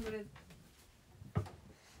の気まぐれ。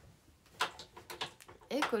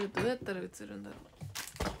これどうやったら映るんだろ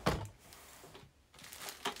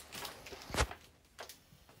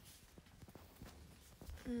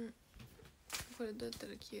う。これどうやった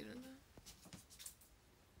ら消えるんだ。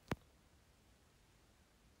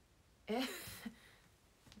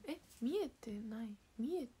見えてない？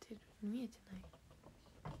見えてる？見えてな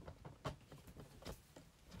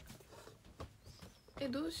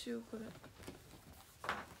い？どうしようこれ。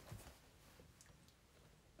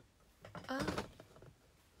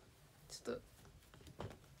ちょっと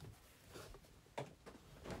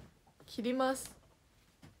切ります。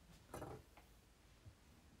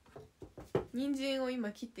人参を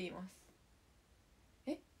今切っています。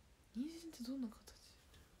人参ってどんな形？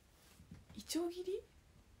いちょう切り？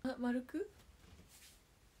丸く？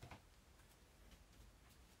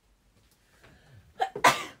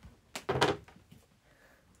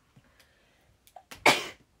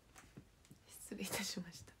失礼いたし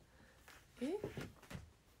ました。待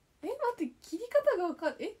って切り方がわ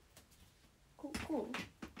かんこう一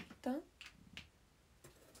旦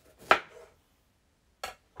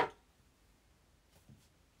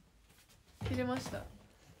切れました。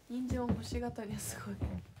人参を星型にすごい。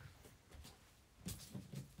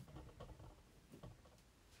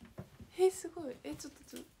すごい。ちょっと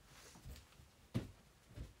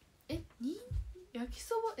焼き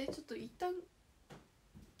そばちょっと一旦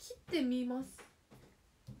切ってみます。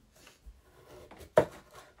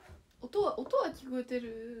音は聞こえて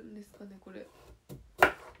るんですかねこれ。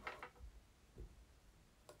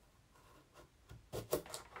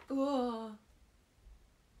うわ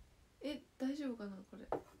大丈夫かなこれ。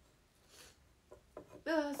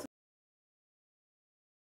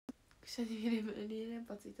くしゃに2連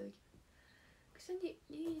発いただきます。くしゃに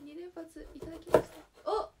2連発いただきました。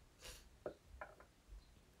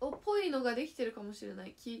おぽいのができてるかもしれな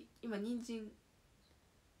い。今人参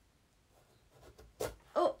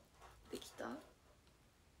できた。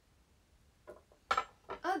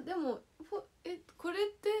でもこれっ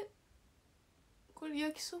てこれ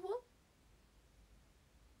焼きそば？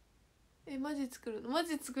マジ作るの？マ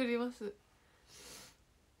ジ作ります。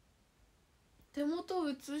手元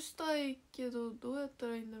映したいけどどうやった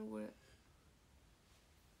らいいんだろうこれ。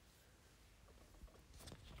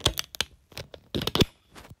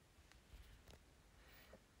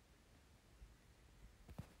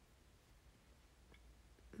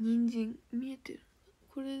人参見えてる。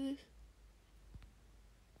これです。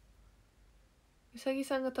うさぎ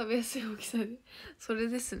さんが食べやすい大きさでそれ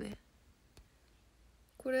ですね。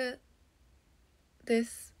これで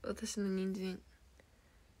す。私の人参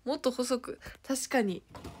もっと細く。確かに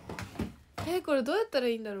これどうやったら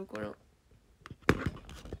いいんだろうこれ。も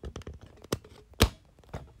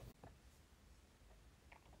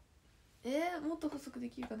っと細くで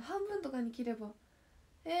きるかな。半分とかに切れば。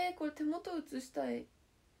これ手元映したい。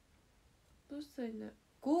どうしたらいいんだよ。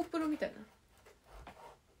 GoPro みたいな。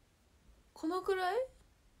このくらい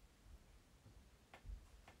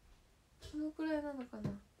なのかな。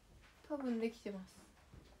多分できてます。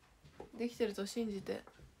できてると信じて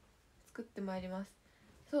作ってまいります。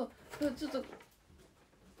そうちょっと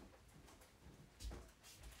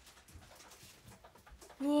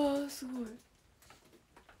うわーすごい。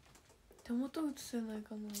手元映せない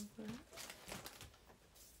かなこれ。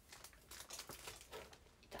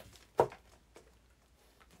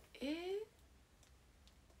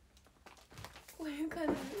こういう感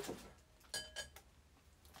じ。す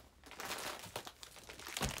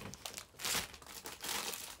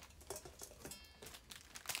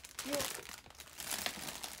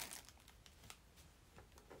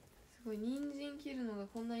ごい。人参切るのが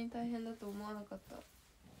こんなに大変だと思わなかった。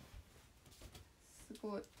す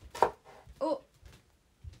ごい。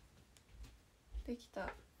でき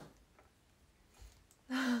た。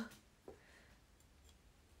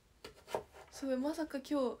すごい。まさか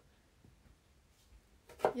今日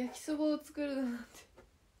焼きそばを作るなんて。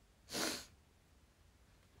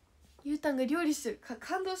ゆうたんが料理してる。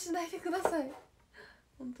感動しないでください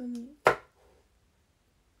本当に。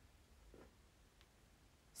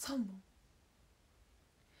3本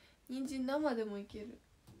人参生でもいける。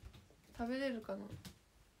食べれるかな。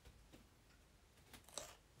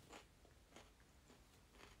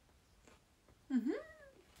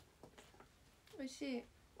美味しい。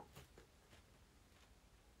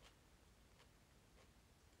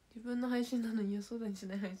自分の配信なのに予想だにし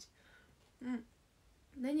ない配信。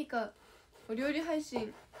何かお料理配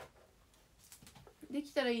信で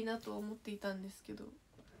きたらいいなとは思っていたんですけど、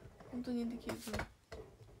本当にできるかな。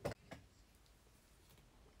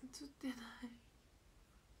映ってな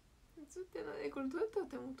い。これどうやったら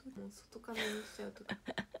手元もう外からにしちゃうとか。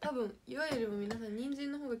多分いわゆる皆さん人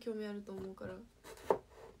参の方が興味あると思うから。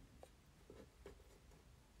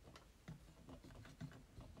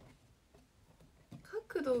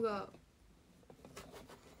角度が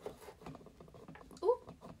こ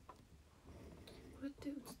れって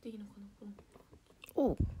映っていいのかな。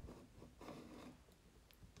分か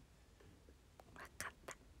っ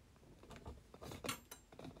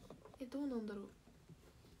た。どうなんだろう。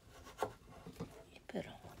エプロン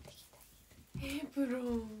持ってきた。エプロ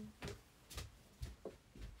ン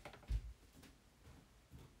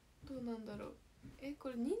どうなんだろう。こ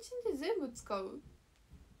れ人参で全部使う？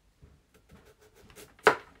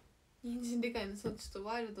人参でかいの。ちょっと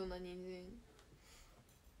ワイルドな人参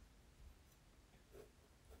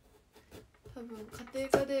分家庭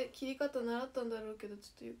科で切り方習ったんだろうけどちょ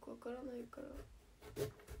っとよくわからないから、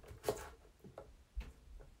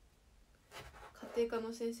家庭科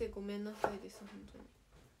の先生ごめんなさいです本当に。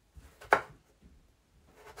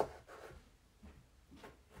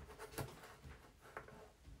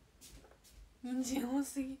人参多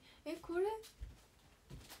すぎ。これ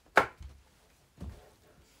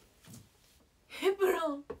エプ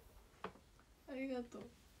ロンありがとう。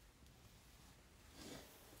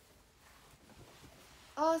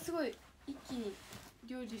あーすごい一気に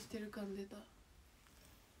料理してる感出た。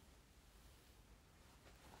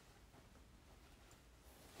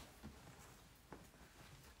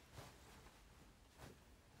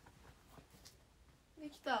で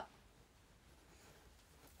きた。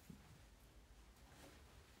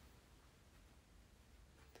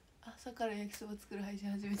朝から焼きそば作る配信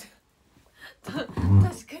初めて確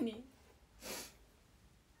かに。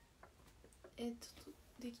ちょっと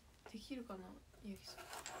できるかな焼きそば。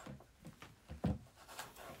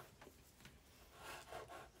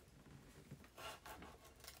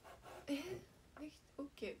できオッ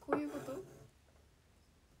ケー。こういうこと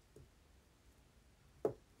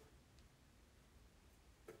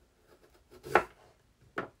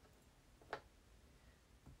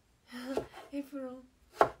エプロン。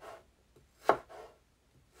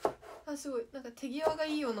あすごいなんか手際が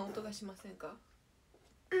いいような音がしませんか？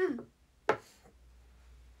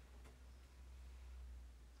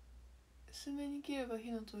薄めに切れば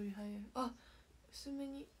火の通り早い。あ薄め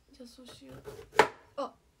にじゃあそうしよう。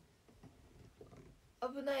あ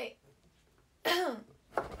危ない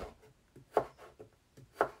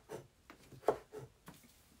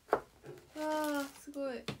あす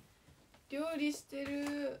ごい料理して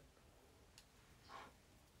る。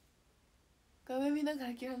画面見なが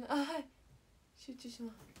ら切らない。はい集中し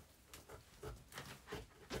ま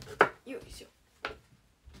す。よいしょ。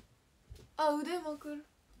腕まくる。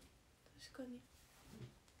確かに。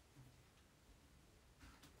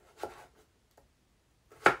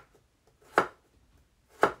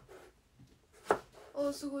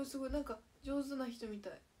すごいすごいなんか上手な人みた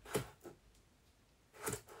い。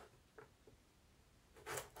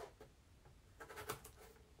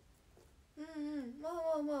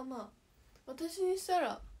まあ私にした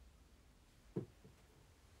ら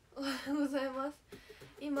おはようございます。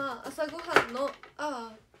今朝ごは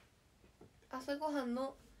ん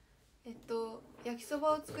の焼きそ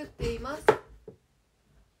ばを作っています。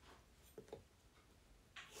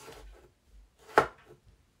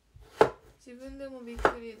自分でもびっ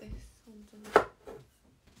くりです本当に。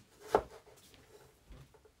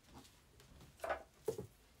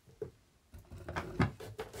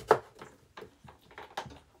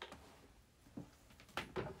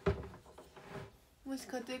もし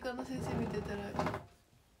家庭科の先生見てたら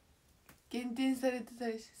減点されてた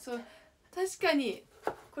りしそう。確かに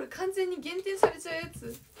これ完全に減点されちゃうや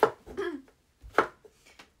つ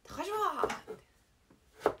高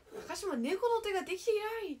島猫の手ができていな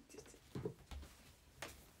いって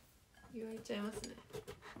言われちゃいますね。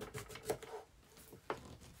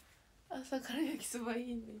朝から焼きそば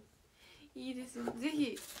いいね。いいですよ。ぜ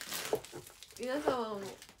ひ皆様も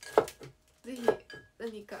ぜひ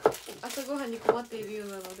何か朝ごはんに困っているよう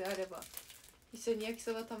なのであれば一緒に焼き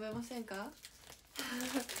そば食べませんか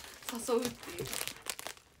誘うっていう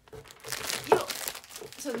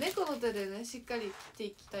そう猫の手でねしっかり切って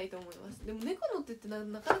いきたいと思います。でも猫の手ってなか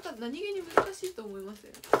なか何気に難しいと思います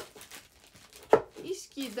よ。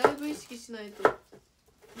だいぶ意識しないと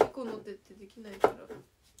猫の手ってできないから。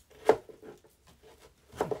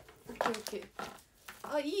オッケ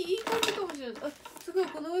ー。いい感じかもしれない。すごい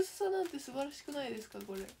この薄さなんて素晴らしくないですか。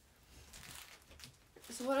これ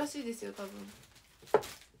素晴らしいですよ多分。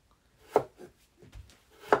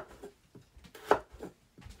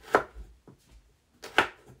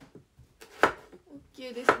オッケ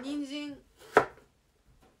ーです。人参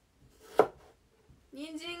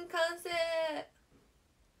完成。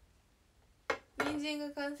人参が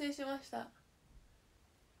完成しました。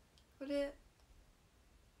これ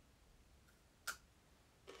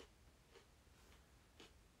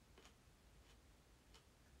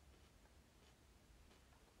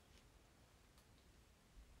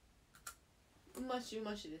うまし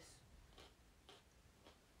です。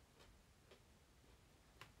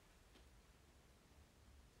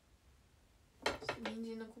人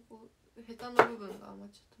参のここヘタの部分が余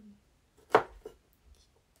っちゃったね。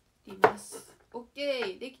切ります。オッケ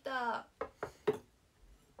ーできた。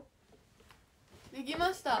でき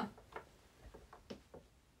ました。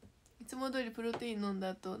いつも通りプロテイン飲ん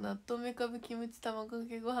だ後納豆めかぶキムチ卵か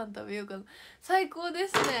けご飯食べようかな。最高で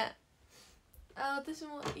すね。私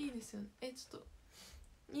もいいですよね。ちょっと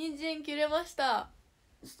人参切れました。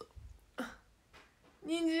ちょっと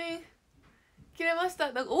人参切れまし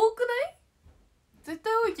た。なんか多くない？絶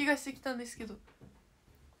対多い気がしてきたんですけど。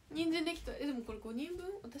人参できた。でもこれ5人分？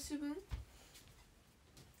私分？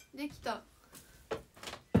できた。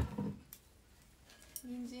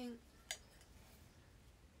人参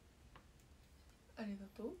ありが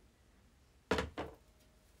とう。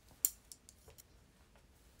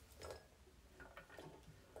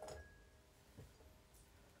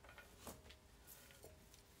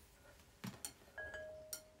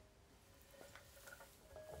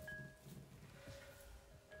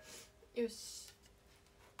よし、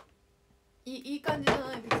いい感じじゃ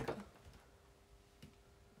ないですか。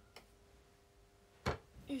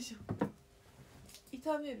よいしょ。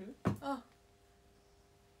炒める？あ、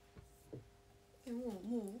も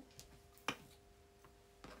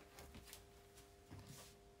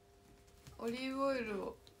うオリーブオイル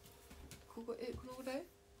をこのぐらい？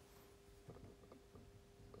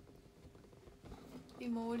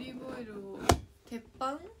今オリーブオイルを鉄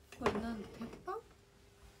板？これなんで鉄板？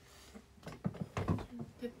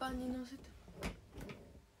鉄板にのせて。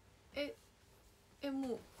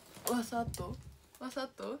もうわさっとうわ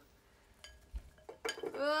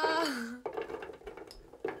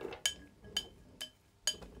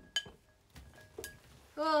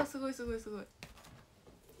ーすごい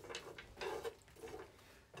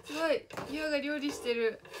ゆうが料理して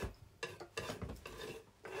る。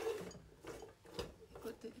こう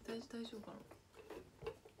やって大丈夫かな。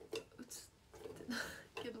映ってない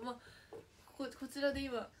けど、まあこちらで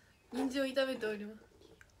今人参を炒めております。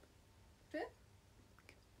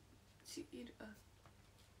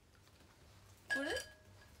これ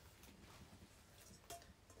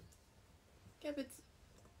キャベツ。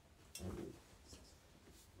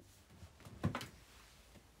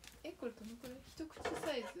これどのくらい？一口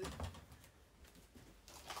サイズ？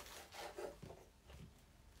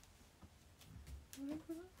どれ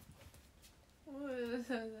くら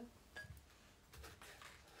い？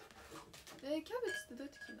キャベツってどうやっ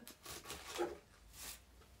て切るの？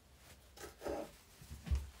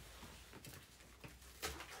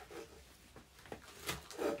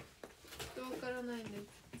わからないんで、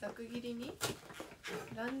ざく切りに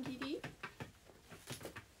乱切り。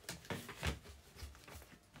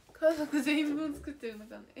家族全員分作ってるの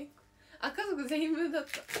かな。家族全員分だっ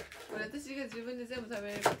た。これ私が自分で全部食べ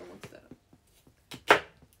れるかと思ってたら。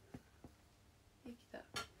できた。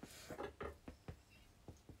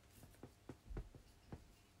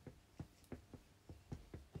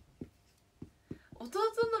弟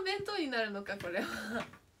の弁当になるのかこれは。はあ、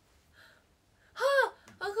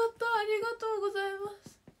上がった。ありがとうございま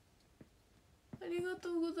す。ありが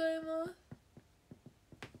とうございます。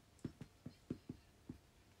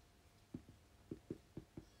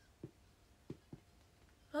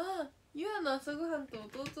ああ、ゆあの朝ごはんと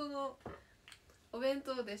弟のお弁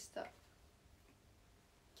当でした。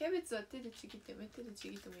キャベツは手でちぎってもいいのか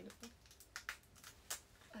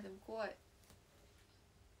な。でも怖い。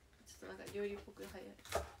ちょっとなんか料理っぽく早い。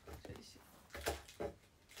処理しよ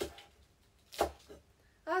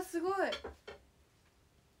う。すごい。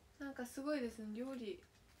なんかすごいですね、料理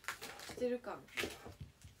してる感。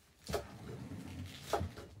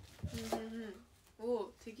お、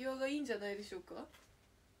手際がいいんじゃないでしょうか。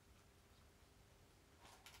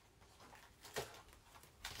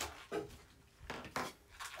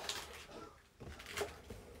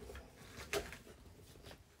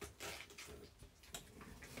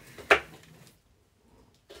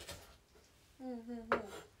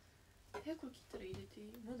これ切ったら入れてい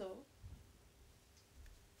い？まだ？ど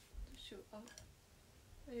うしよう。あ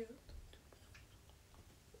りがとう。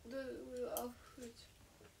増えちゃ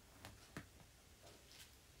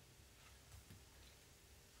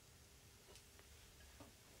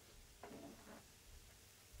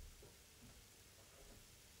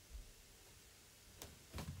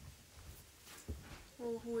う。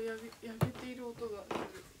焼けている音がする。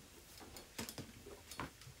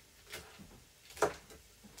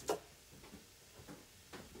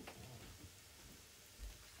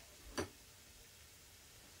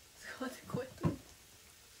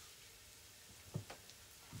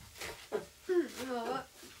今は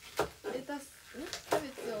キャベ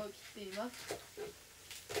ツを切っています。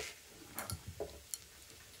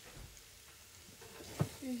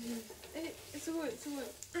すごい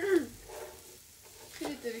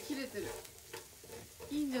切れてる。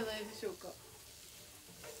いいんじゃないでしょうか。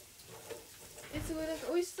すごい、なんか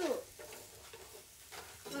美味しそう。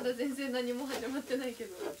まだ全然何も始まってないけ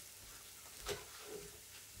ど。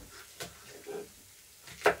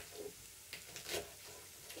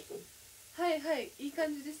はい、いい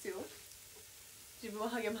感じですよ。自分を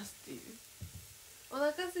励ますっていう。お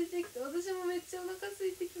腹空いてきて、私もめっちゃお腹空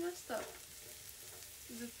いてきました。ず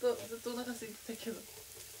っとお腹空いてたけど。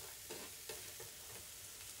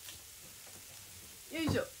よい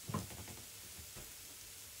しょ。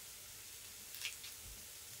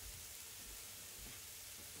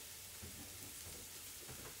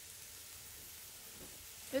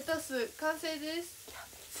レタス完成です。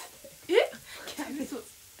え？キャベツ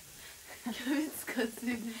完成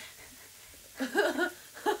です。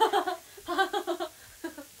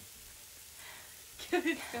キャ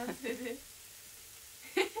ベツ完成です。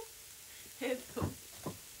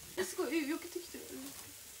すごい避けてきてる。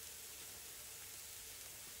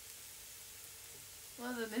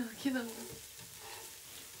まだね起きながら。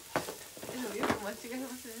でもよく間違えま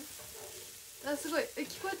せん？あ、すごい。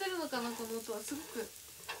聞こえてるのかな、この音は。すごく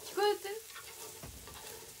聞こえてる？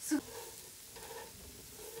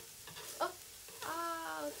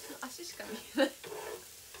足しか見えない。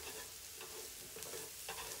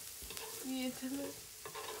見えてない。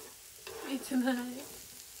見えてない。見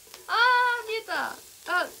えた。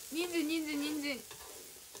人参。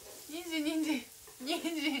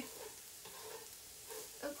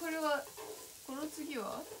これは、この次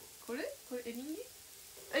はこれエリンギ？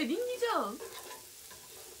エリンギじゃん。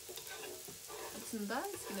私の大好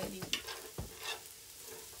きなエリンギ。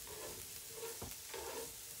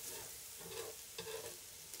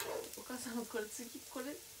お母さんもこれ次、これ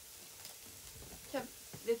レ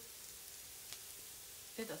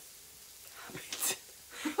タス。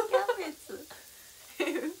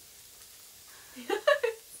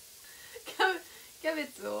キャベ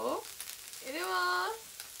ツを入れま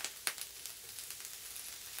す。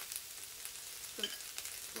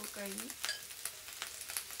豪快に。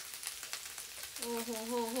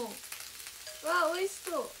わあ、美味し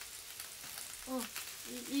そう。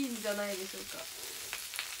いいんじゃないでしょうか。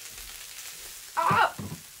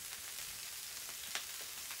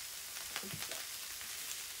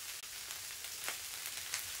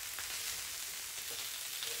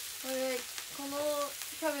この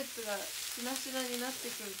キャベツがしなしなになって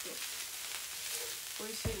くると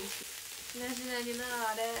美味しいです。しなしなにな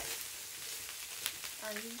あれ。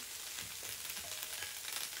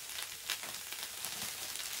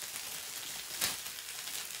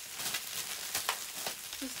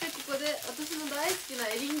そしてここで私の大好きな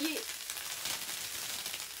エリンギです。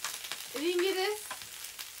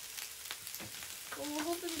もう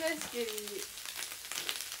本当に大好きエリンギ。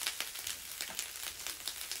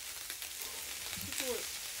すごい。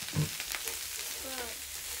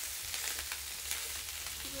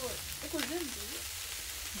これ全部？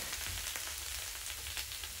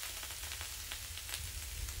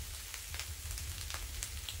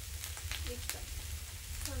できた。3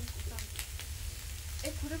個。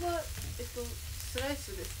これはスライ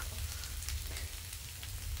スですか？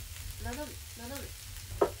斜め。美味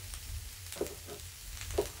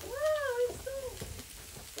しそう。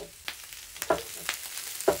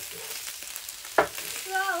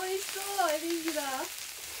美味しそう。エリンギだ。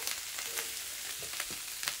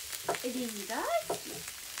エリンギ大好き。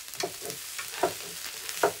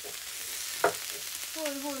ほ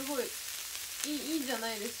い。いいんじゃ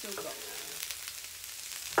ないでしょうか。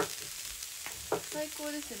最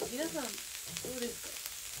高ですね。皆さんどうで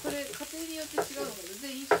すか？これ家庭によって違うのかな？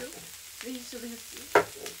全員一緒のやつ。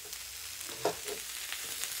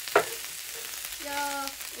いやー、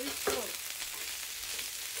美味しそう。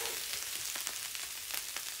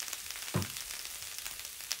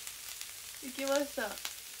できました。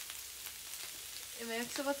今焼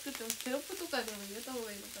きそば作ってます。テロップとかでも入れた方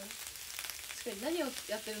がいいのかな。確かに何を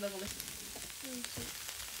やってるんだこの人。よい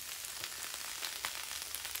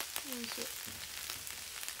しょ。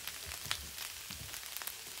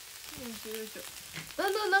だ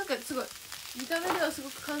んだんなんかすごい見た目ではすご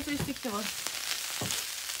く完成してきてます。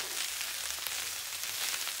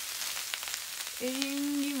エリ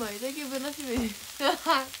ンギ枚だけぶなしめちょ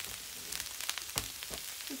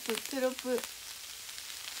っとテロップ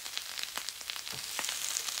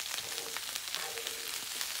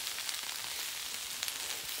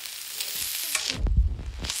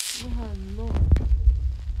ご飯の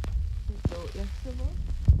焼きそば。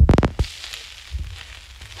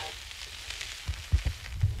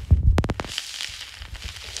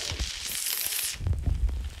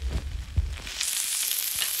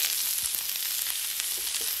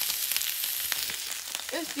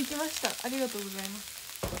よし、できました。ありがとうございま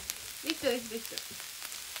す。できた。よいしょ。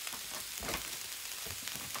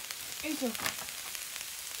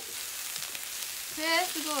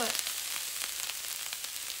すごい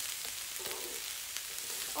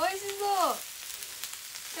美味しそう。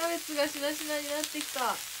キャベツがしなしなになってき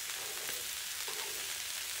た。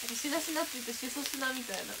しなしなって言ってしそしなみ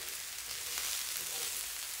たいな。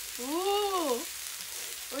おお、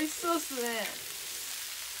美味しそうっすね。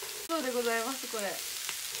そうでございます。これ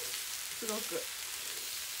すごく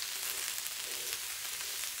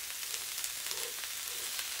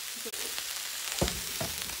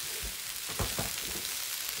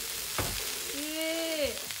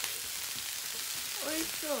美味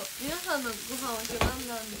しそう。皆さんのご飯は今日何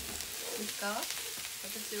なんですか？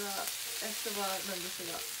私は焼きそばなんです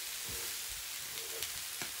が。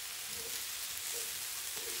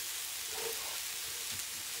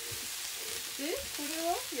これ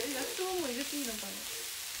はいや、焼きそばも入れていいのかな。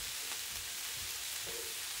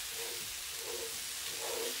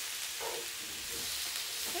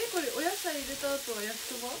これお野菜入れた後は焼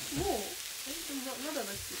きそば？もうでもまだ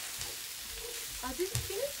だっけ。味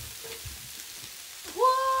付け？わ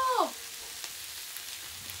あ、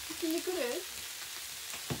ひき肉です。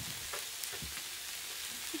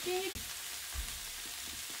ひき肉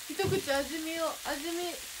一口味見を。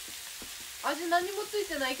味何もつい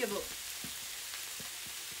てないけど、お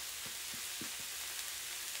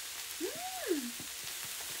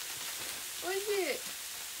いしい。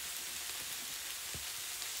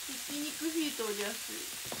ひき肉火通りやすい。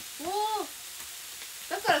おお、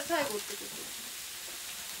だから最後ってこと。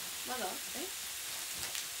まだま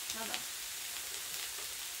だ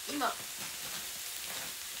今ハ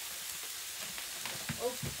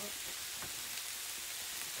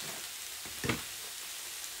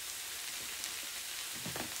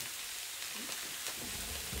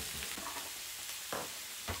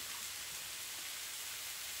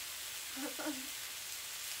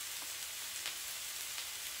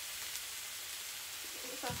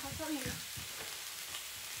サミあれ。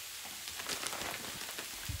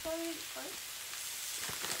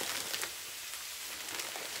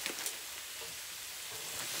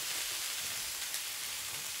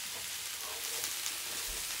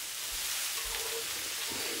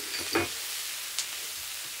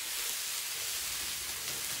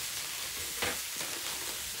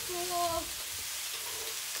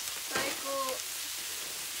最高。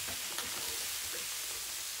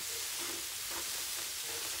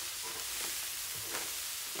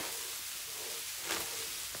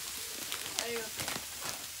ありがとう。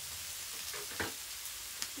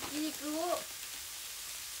ひき肉を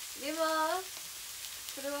入れます。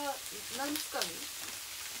これは何つかみ？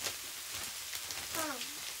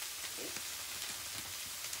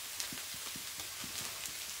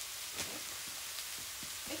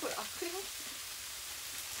これこれもこ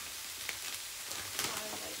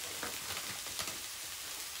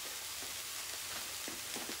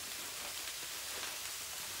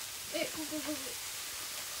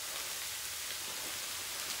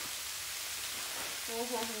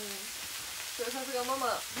それさすがママ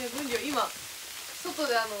ね、分量今外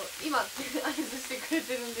で今って合図してくれ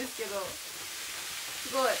てるんですけど、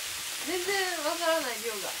すごい全然わからない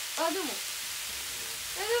量が。でもす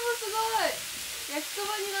ごい焼きそ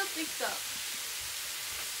ばになってきた。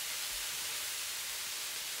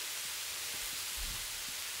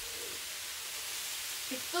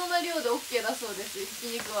適当な量で OK だそうです。ひ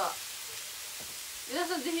き肉は皆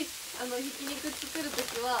さんぜひひき肉作ると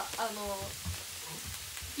きは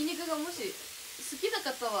ひき肉がもし好きな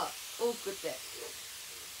方は多くて、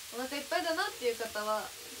お腹いっぱいだなっていう方は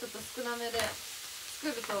ちょっと少なめで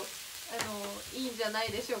作るといいんじゃな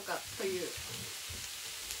いでしょうかという。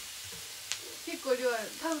結構量ある。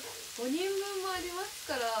多分5人分もあります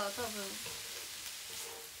から、多分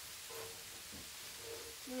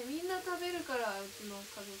ね、みんな食べるから、うちの家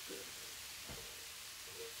族。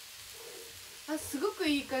すごく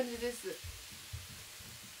いい感じです。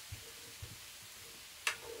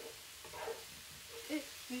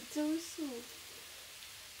めっちゃ美味しそう。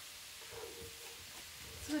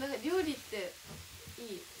そう、なんか料理ってい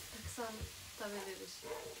い。たくさん食べれるし。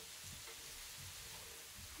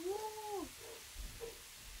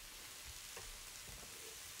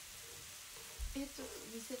ちょっと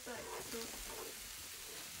見せたい。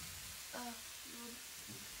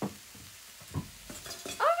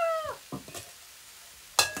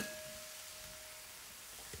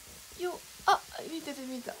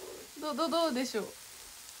見た。どうでしょう。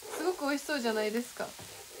すごく美味しそうじゃないですか。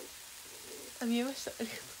見えました。あり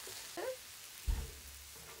がとう。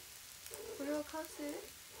これは完成？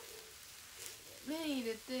麺入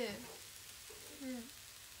れて、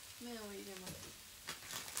麺を入れます。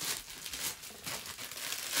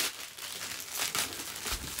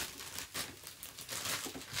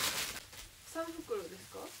3袋です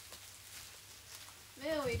か？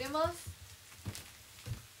麺を入れます。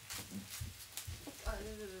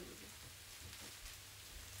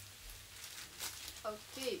オッ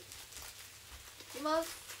ケー。きま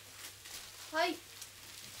す。はい。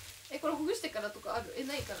これほぐしてからとかある？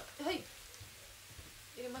ないから。はい、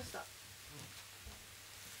入れました。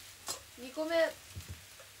2個目。は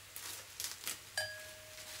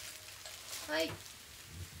い。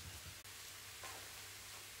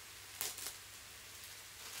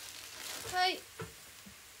はい。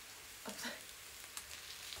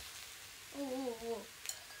おうおうおう。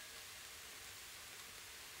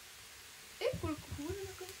これこぼれな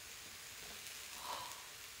くね？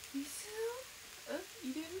水を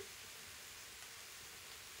入れる？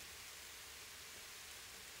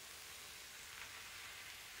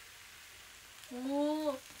お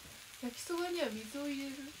お、焼きそばには水を入れ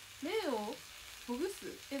る。麺をほぐす？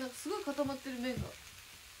なんかすごい固まってる麺が。ち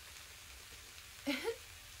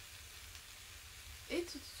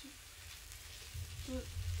ょっと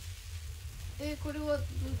これはどうす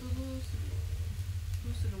る？ど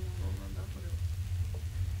うするものなんだこれは。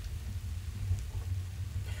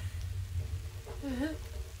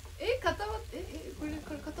固まってこれ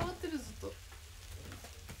固まってる、ずっと。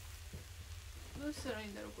どうしたらいい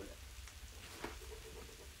んだろうこれ。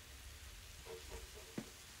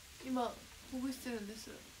今ほぐしてるんです。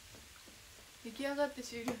出来上がって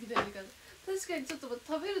終了みたいな感じ。確かにちょっと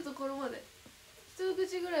食べるところまで一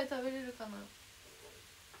口ぐらい食べれるかな。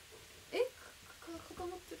固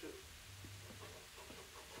まってる。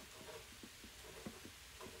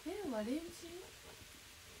麺はレンジ？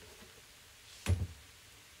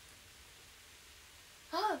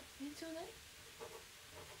麺ちょうだい。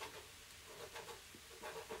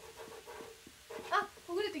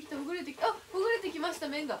ほぐれてきた、ほぐれてきた。ほぐれてきました、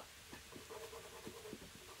麺が。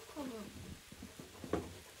多分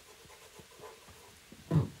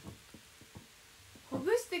ほ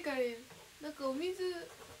ぐしてからなんかお水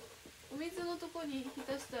のとこに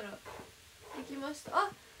浸したらできまし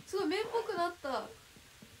た。すごい麺っぽくなった。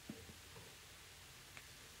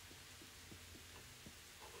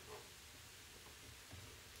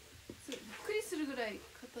びっくりするぐらい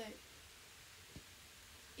硬い。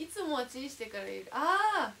いつもはチンしてから入れる。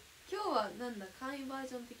今日はなんだ、簡易バー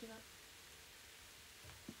ジョン的な。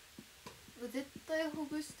絶対ほ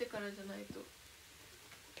ぐしてからじゃないと。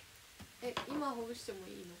今ほぐしても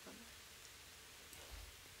いいのかな。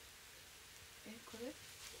これ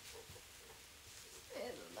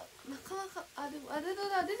なかなか。でも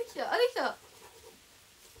出てきた。できた。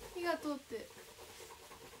火が通って。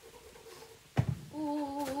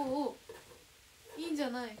おいいんじゃ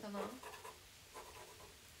ないかな。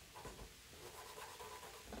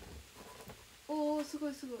すご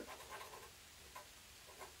いすごい。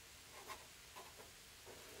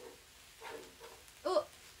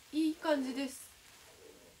いい感じです。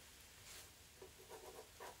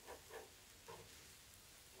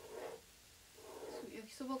焼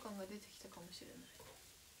きそば感が出てきたかもしれな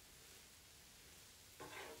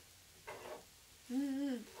い。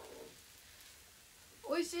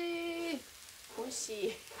美味しい。美味し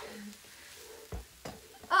い。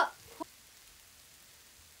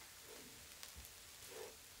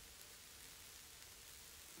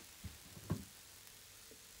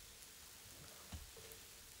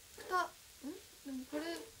でも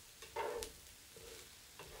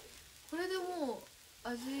これでもう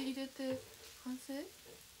味入れて完成？じ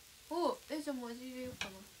ゃあもう味入れようか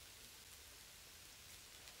な。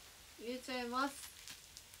入れちゃいます。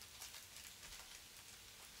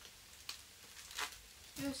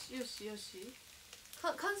よしよしよし。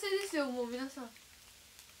完成ですよ、もう皆さん。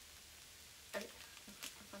開か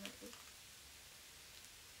ない。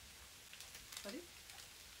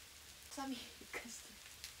サミ生かして。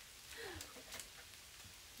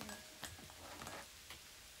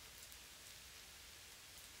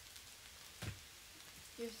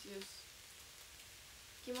よしよし、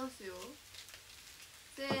いきますよ。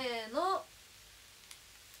せーの。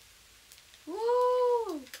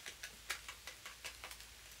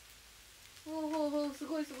す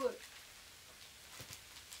ごいすごい。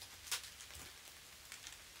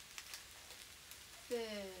せ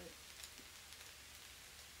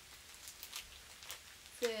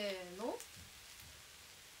ーの。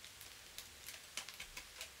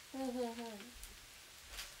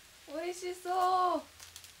おいしそう。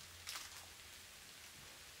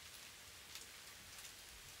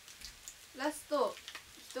ラスト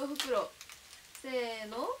一袋。せー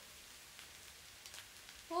の。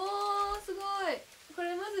すごい。こ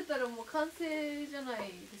れ混ぜたらもう完成じゃな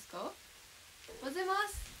いですか。混ぜま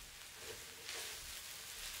す。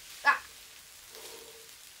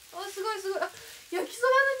すごいすごい。焼きそ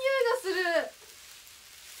ばの匂いがする。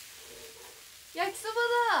焼きそば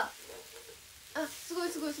だ。すごい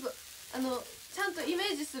すごいすごい。ちゃんとイメ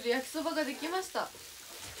ージする焼きそばができました。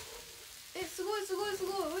すごいいすごいす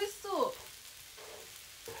ごい美味しそう。わ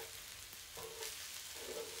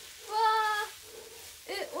あ、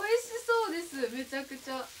美味しそうです。めちゃく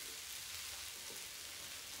ちゃ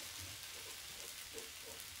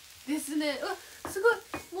ですね。うわ、すごい、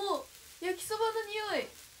もう焼きそばの匂い、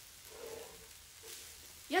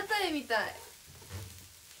屋台みたい。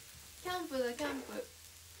キャンプだキャンプ。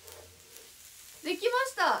できま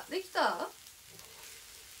した。できた。完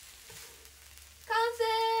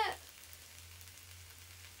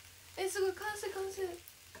成。すごい、完成完成。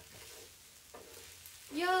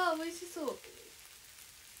いやー美味しそう。こ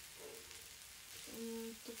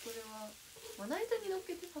れはまな板に乗っ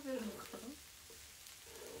けて食べるのかな。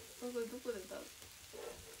これどこでだ。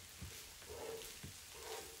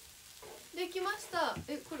できました。こ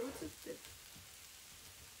れ映ってる。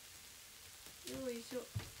よいしょ。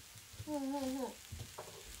ほうほうほう。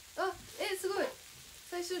あ、すごい。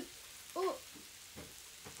最初、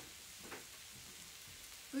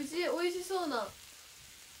無事美味しそうな、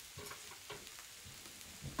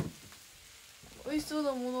美味しそう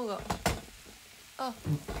なものが、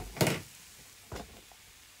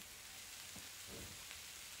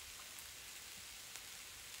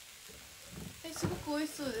すごく美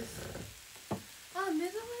味しそうです。目玉焼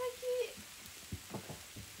き。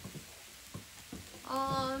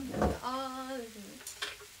ですね。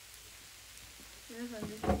皆さん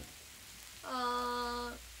です。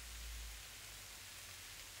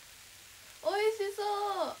美味しそう。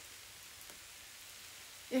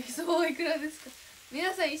焼きそばおいくらですか。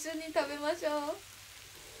皆さん一緒に食べましょう。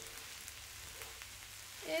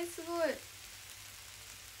すごい。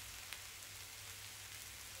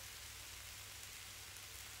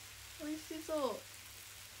美味しそう。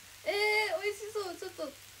美味しそう。ちょっ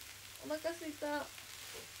とお腹すいた。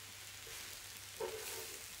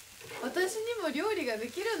私にも料理がで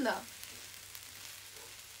きるんだ。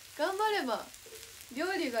頑張れば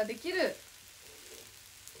料理ができる。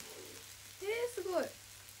すごい。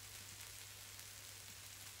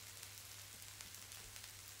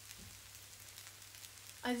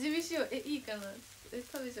味見しよう。いいかな。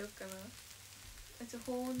食べちゃおうかな。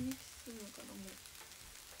保温にするのかな。もう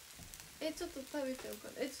ちょっと食べちゃおうか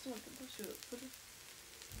な。ちょっと待って、どうしよう。これ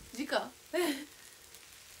時間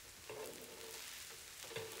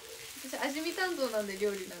私味見担当なんで、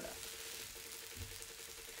料理なら。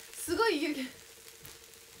すごい湯気。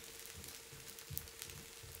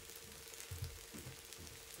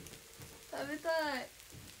食べたい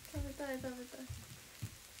食べたい食べたい。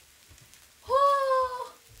ほー、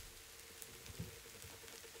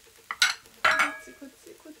こっ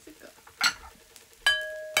ちか。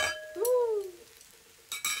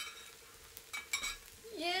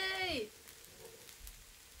イエーイ。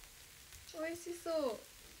美味しそう。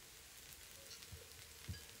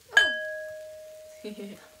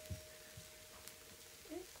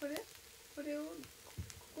これをこ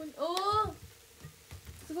こに。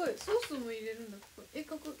すごい。ソースも入れるんだ。こ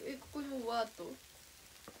こにもわーっと。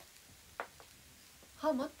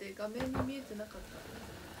待って、画面に見えてなかっ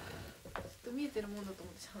た。ちょっと見えてるもんだと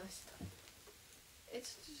思って話した。ち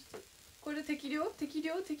ょっとこれ適量。でも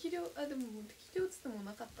もう適量っつっても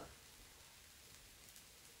なかった。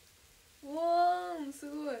す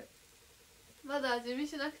ごい。まだ味見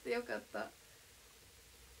しなくてよかった。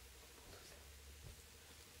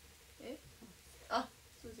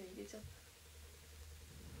そうじゃん、入れちゃっ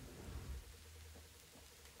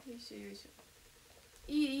た。よいしょよいしょ。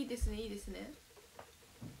いいですね、いいですね。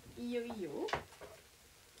いいよいいよ。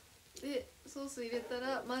でソース入れた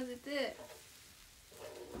ら混ぜて、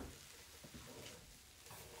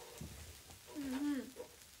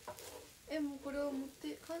もうこれを持っ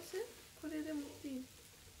て完成。これで持っていい。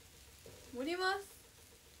盛りま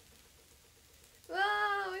す。わ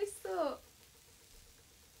ー美味しそう。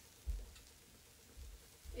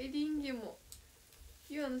エリンギも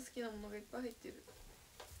ユアの好きなものがいっぱい入ってる。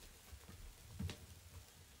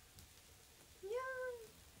いや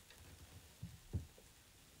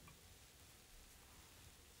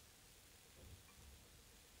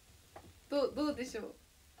ー、どうでしょう。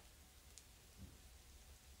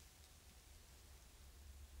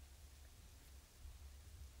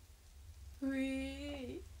美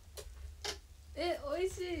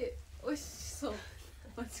味しい。美味しそう。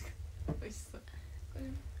マジか。美味しそう。これ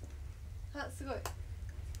すごい。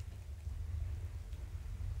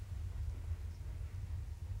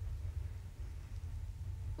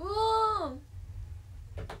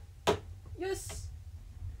よし、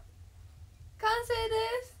完成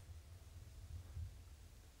です。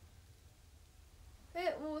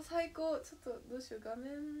もう最高。ちょっとどうしよう。画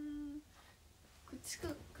面近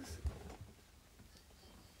くす。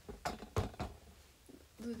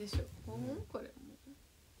どうでしょう、これ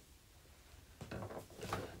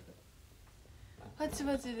パチ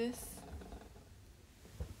パチです。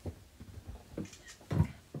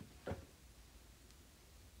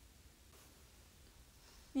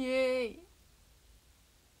イエーイ、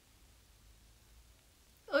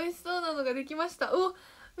美味しそうなのができました。お、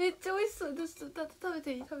めっちゃ美味しそう。ちょっと食べ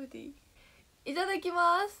ていい？食べていい？いただき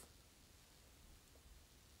ます。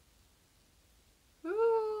うおー、い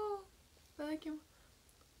ただきます。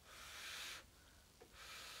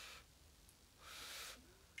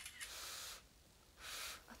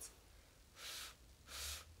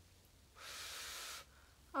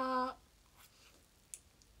あー、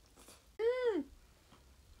うん、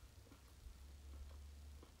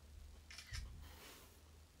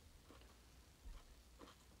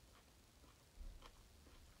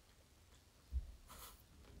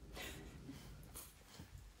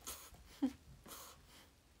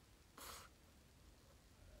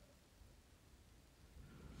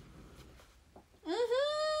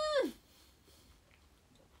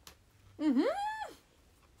うん、うん、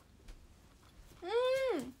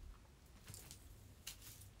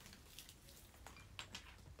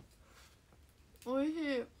おいし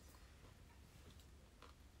い。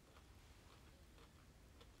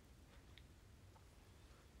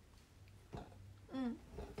うん、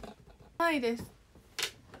ないです。ち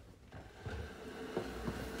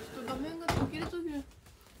ょっと画面が途切れ途切れ。うわー、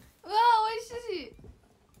美味しい。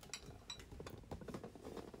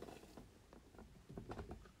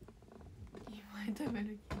今食べ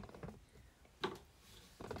る気。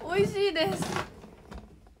美味しいです。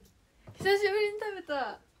久しぶりに食べ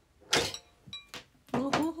た。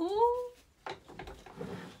おほほ、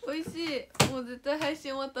美味しい。もう絶対配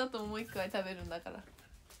信終わった後もう一回食べるんだから。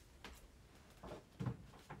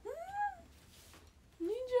人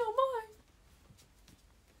参甘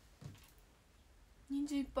い。人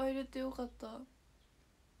参いっぱい入れてよかった。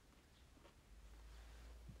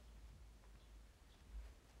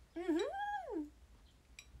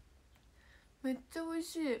めっちゃ美味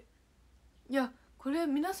しい。いや、これ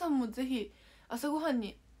皆さんもぜひ朝ごはん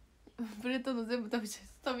にブレッドの全部食べち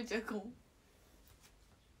ゃうかも。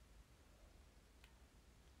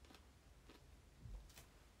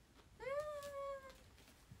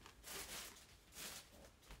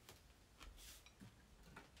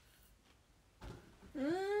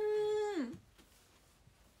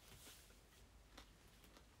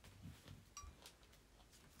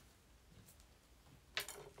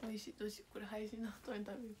美味しい。どうしよう、これ配信の後に食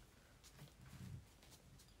べる。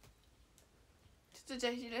ちょっとじゃ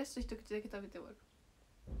あラスト一口だけ食べて終わる。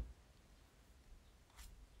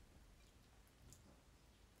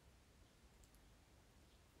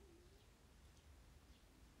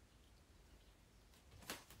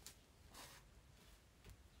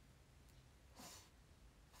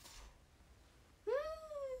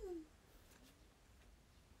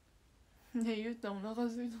ねえ、ゆうたんお腹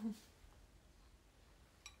すいたの。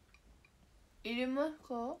入れます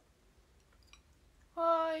か？は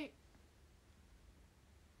ーい。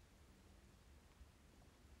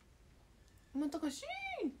またかし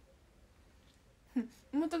ー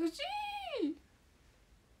またかしー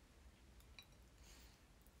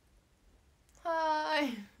はー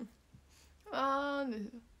いあーです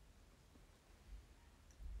よ。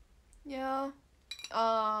いや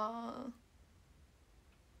ー、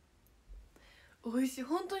美味しい。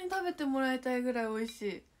本当に食べてもらいたいぐらい美味し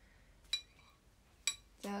い。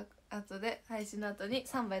じゃあ後で配信の後に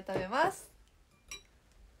3杯食べます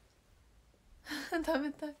食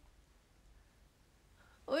べたい。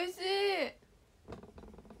美味しい。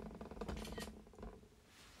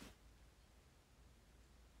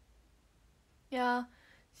いや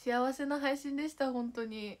ー、幸せな配信でした。本当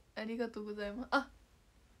にありがとうございます。あ、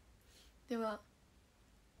では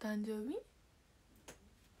誕生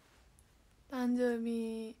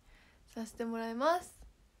日させてもらいます。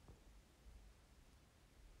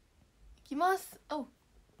いきます。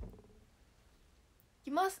い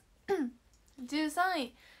きます13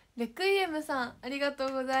位レクイエムさん、ありがと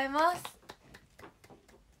うございます。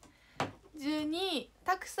12位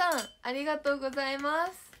タクさん、ありがとうございま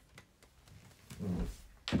す。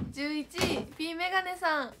11位Pメガネ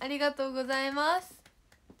さん、ありがとうございます。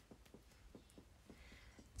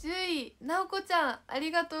10位なおこちゃん、あ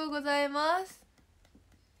りがとうございます。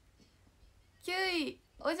9位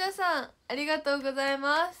おじゃさん、ありがとうござい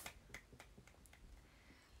ます。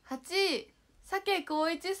8位さけこ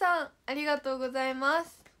ういちさん、ありがとうございま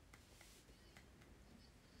す。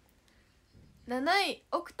7位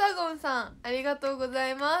オクタゴンさん、ありがとうござ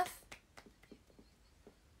います。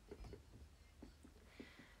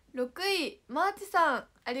6位マーチさん、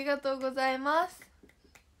ありがとうございます。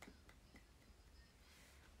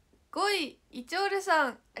5位イチョールさ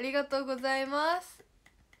んありがとうございます。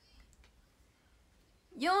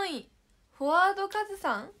4位フォワードカズ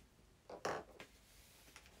さん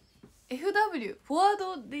FW フォワー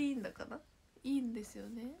ドでいいんだかな、いいんですよ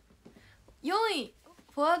ね。4位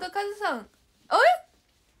フォワードカズさん、あれ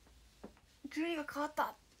順位が変わっ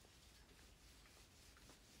た。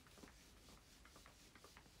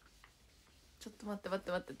ちょっと待ってド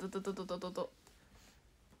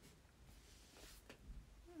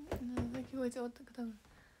聞こえちゃった。多分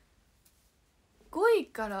5位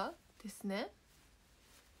からですね。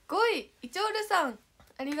5位イチョールさん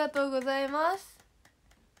ありがとうございます。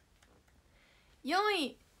4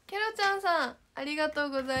位ケロちゃんさんありがとう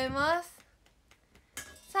ございます。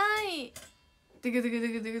3位じ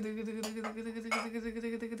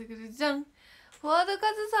ゃんフォワード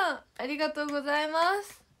カズさんありがとうございま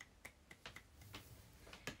す。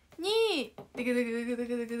2位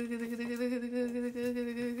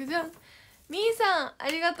じゃんみーさんあ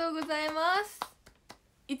りがとうございます。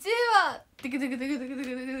1位は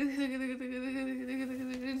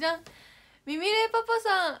じゃんミミレパパ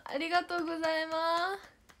さんありがとうございま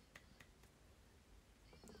す。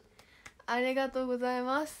ありがとうござい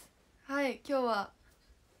ます。はい、今日は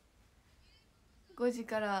5時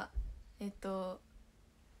から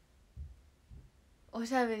お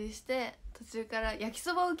しゃべりして途中から焼き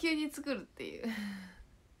そばを急に作るっていう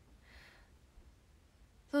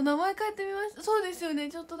そう名前変えてみました。そうですよね、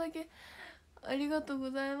ちょっとだけありがとうご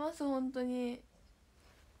ざいます本当に。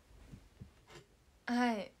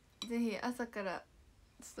はい、ぜひ朝から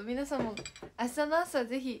ちょっと皆さんも明日の朝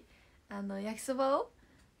ぜひ焼きそばを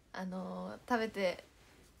食べて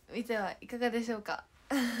みてはいかがでしょうか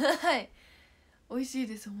はい美味しい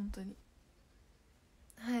です本当に。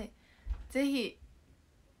はいぜひ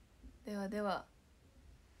では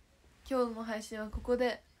今日の配信はここ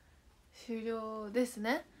で終了です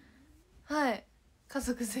ね。はい家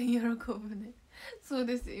族全員喜ぶねそう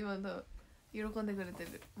です今の喜んでくれて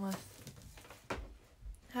ます。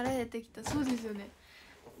腹減ってきた。そうですよね。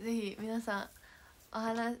ぜひ皆さん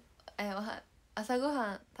朝ご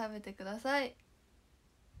はん食べてください。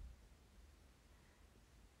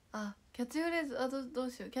あキャッチフレーズど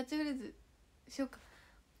うしよう。キャッチフレーズしようか。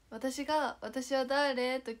私は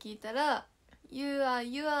誰と聞いたら You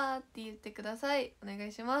are って言ってください。お願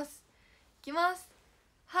いします。いきます。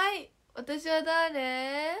はい私は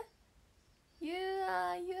誰 You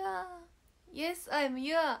are Yes I'm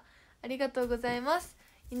you are ありがとうございます。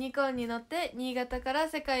ユニコーンに乗って新潟から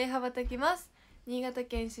世界へ羽ばたきます。新潟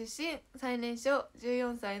県出身最年少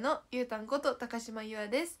14歳のゆうたんこと高島優愛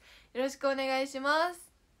です。よろしくお願いしま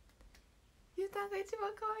す。ゆうたんが一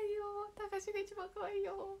番可愛いよ。高島が一番可愛い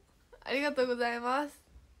よ。ありがとうございます。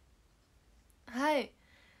はい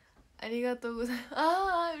ありがとうござい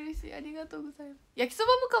ます。嬉しい。ありがとうございます。焼きそば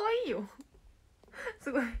も可愛いよ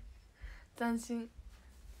すごい斬新。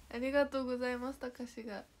ありがとうございます。高島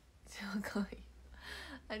が一番可愛い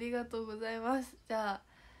ありがとうございます。じゃ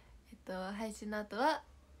あ配信の後は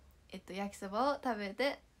焼きそばを食べ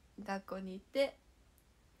て学校に行って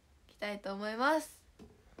きたいと思います。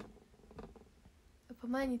やっぱ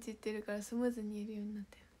毎日言ってるからスムーズに言えるようになっ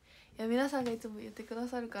てる。いや皆さんがいつも言ってくだ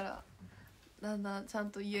さるからだんだんちゃん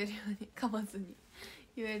と言えるように噛まずに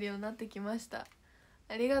言えるようになってきました。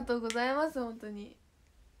ありがとうございます本当に。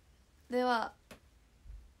では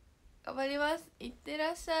頑張ります。いって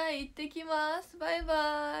らっしゃい。行ってきます。バイ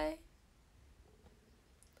バイ。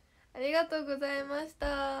ありがとうございまし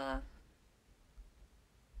た。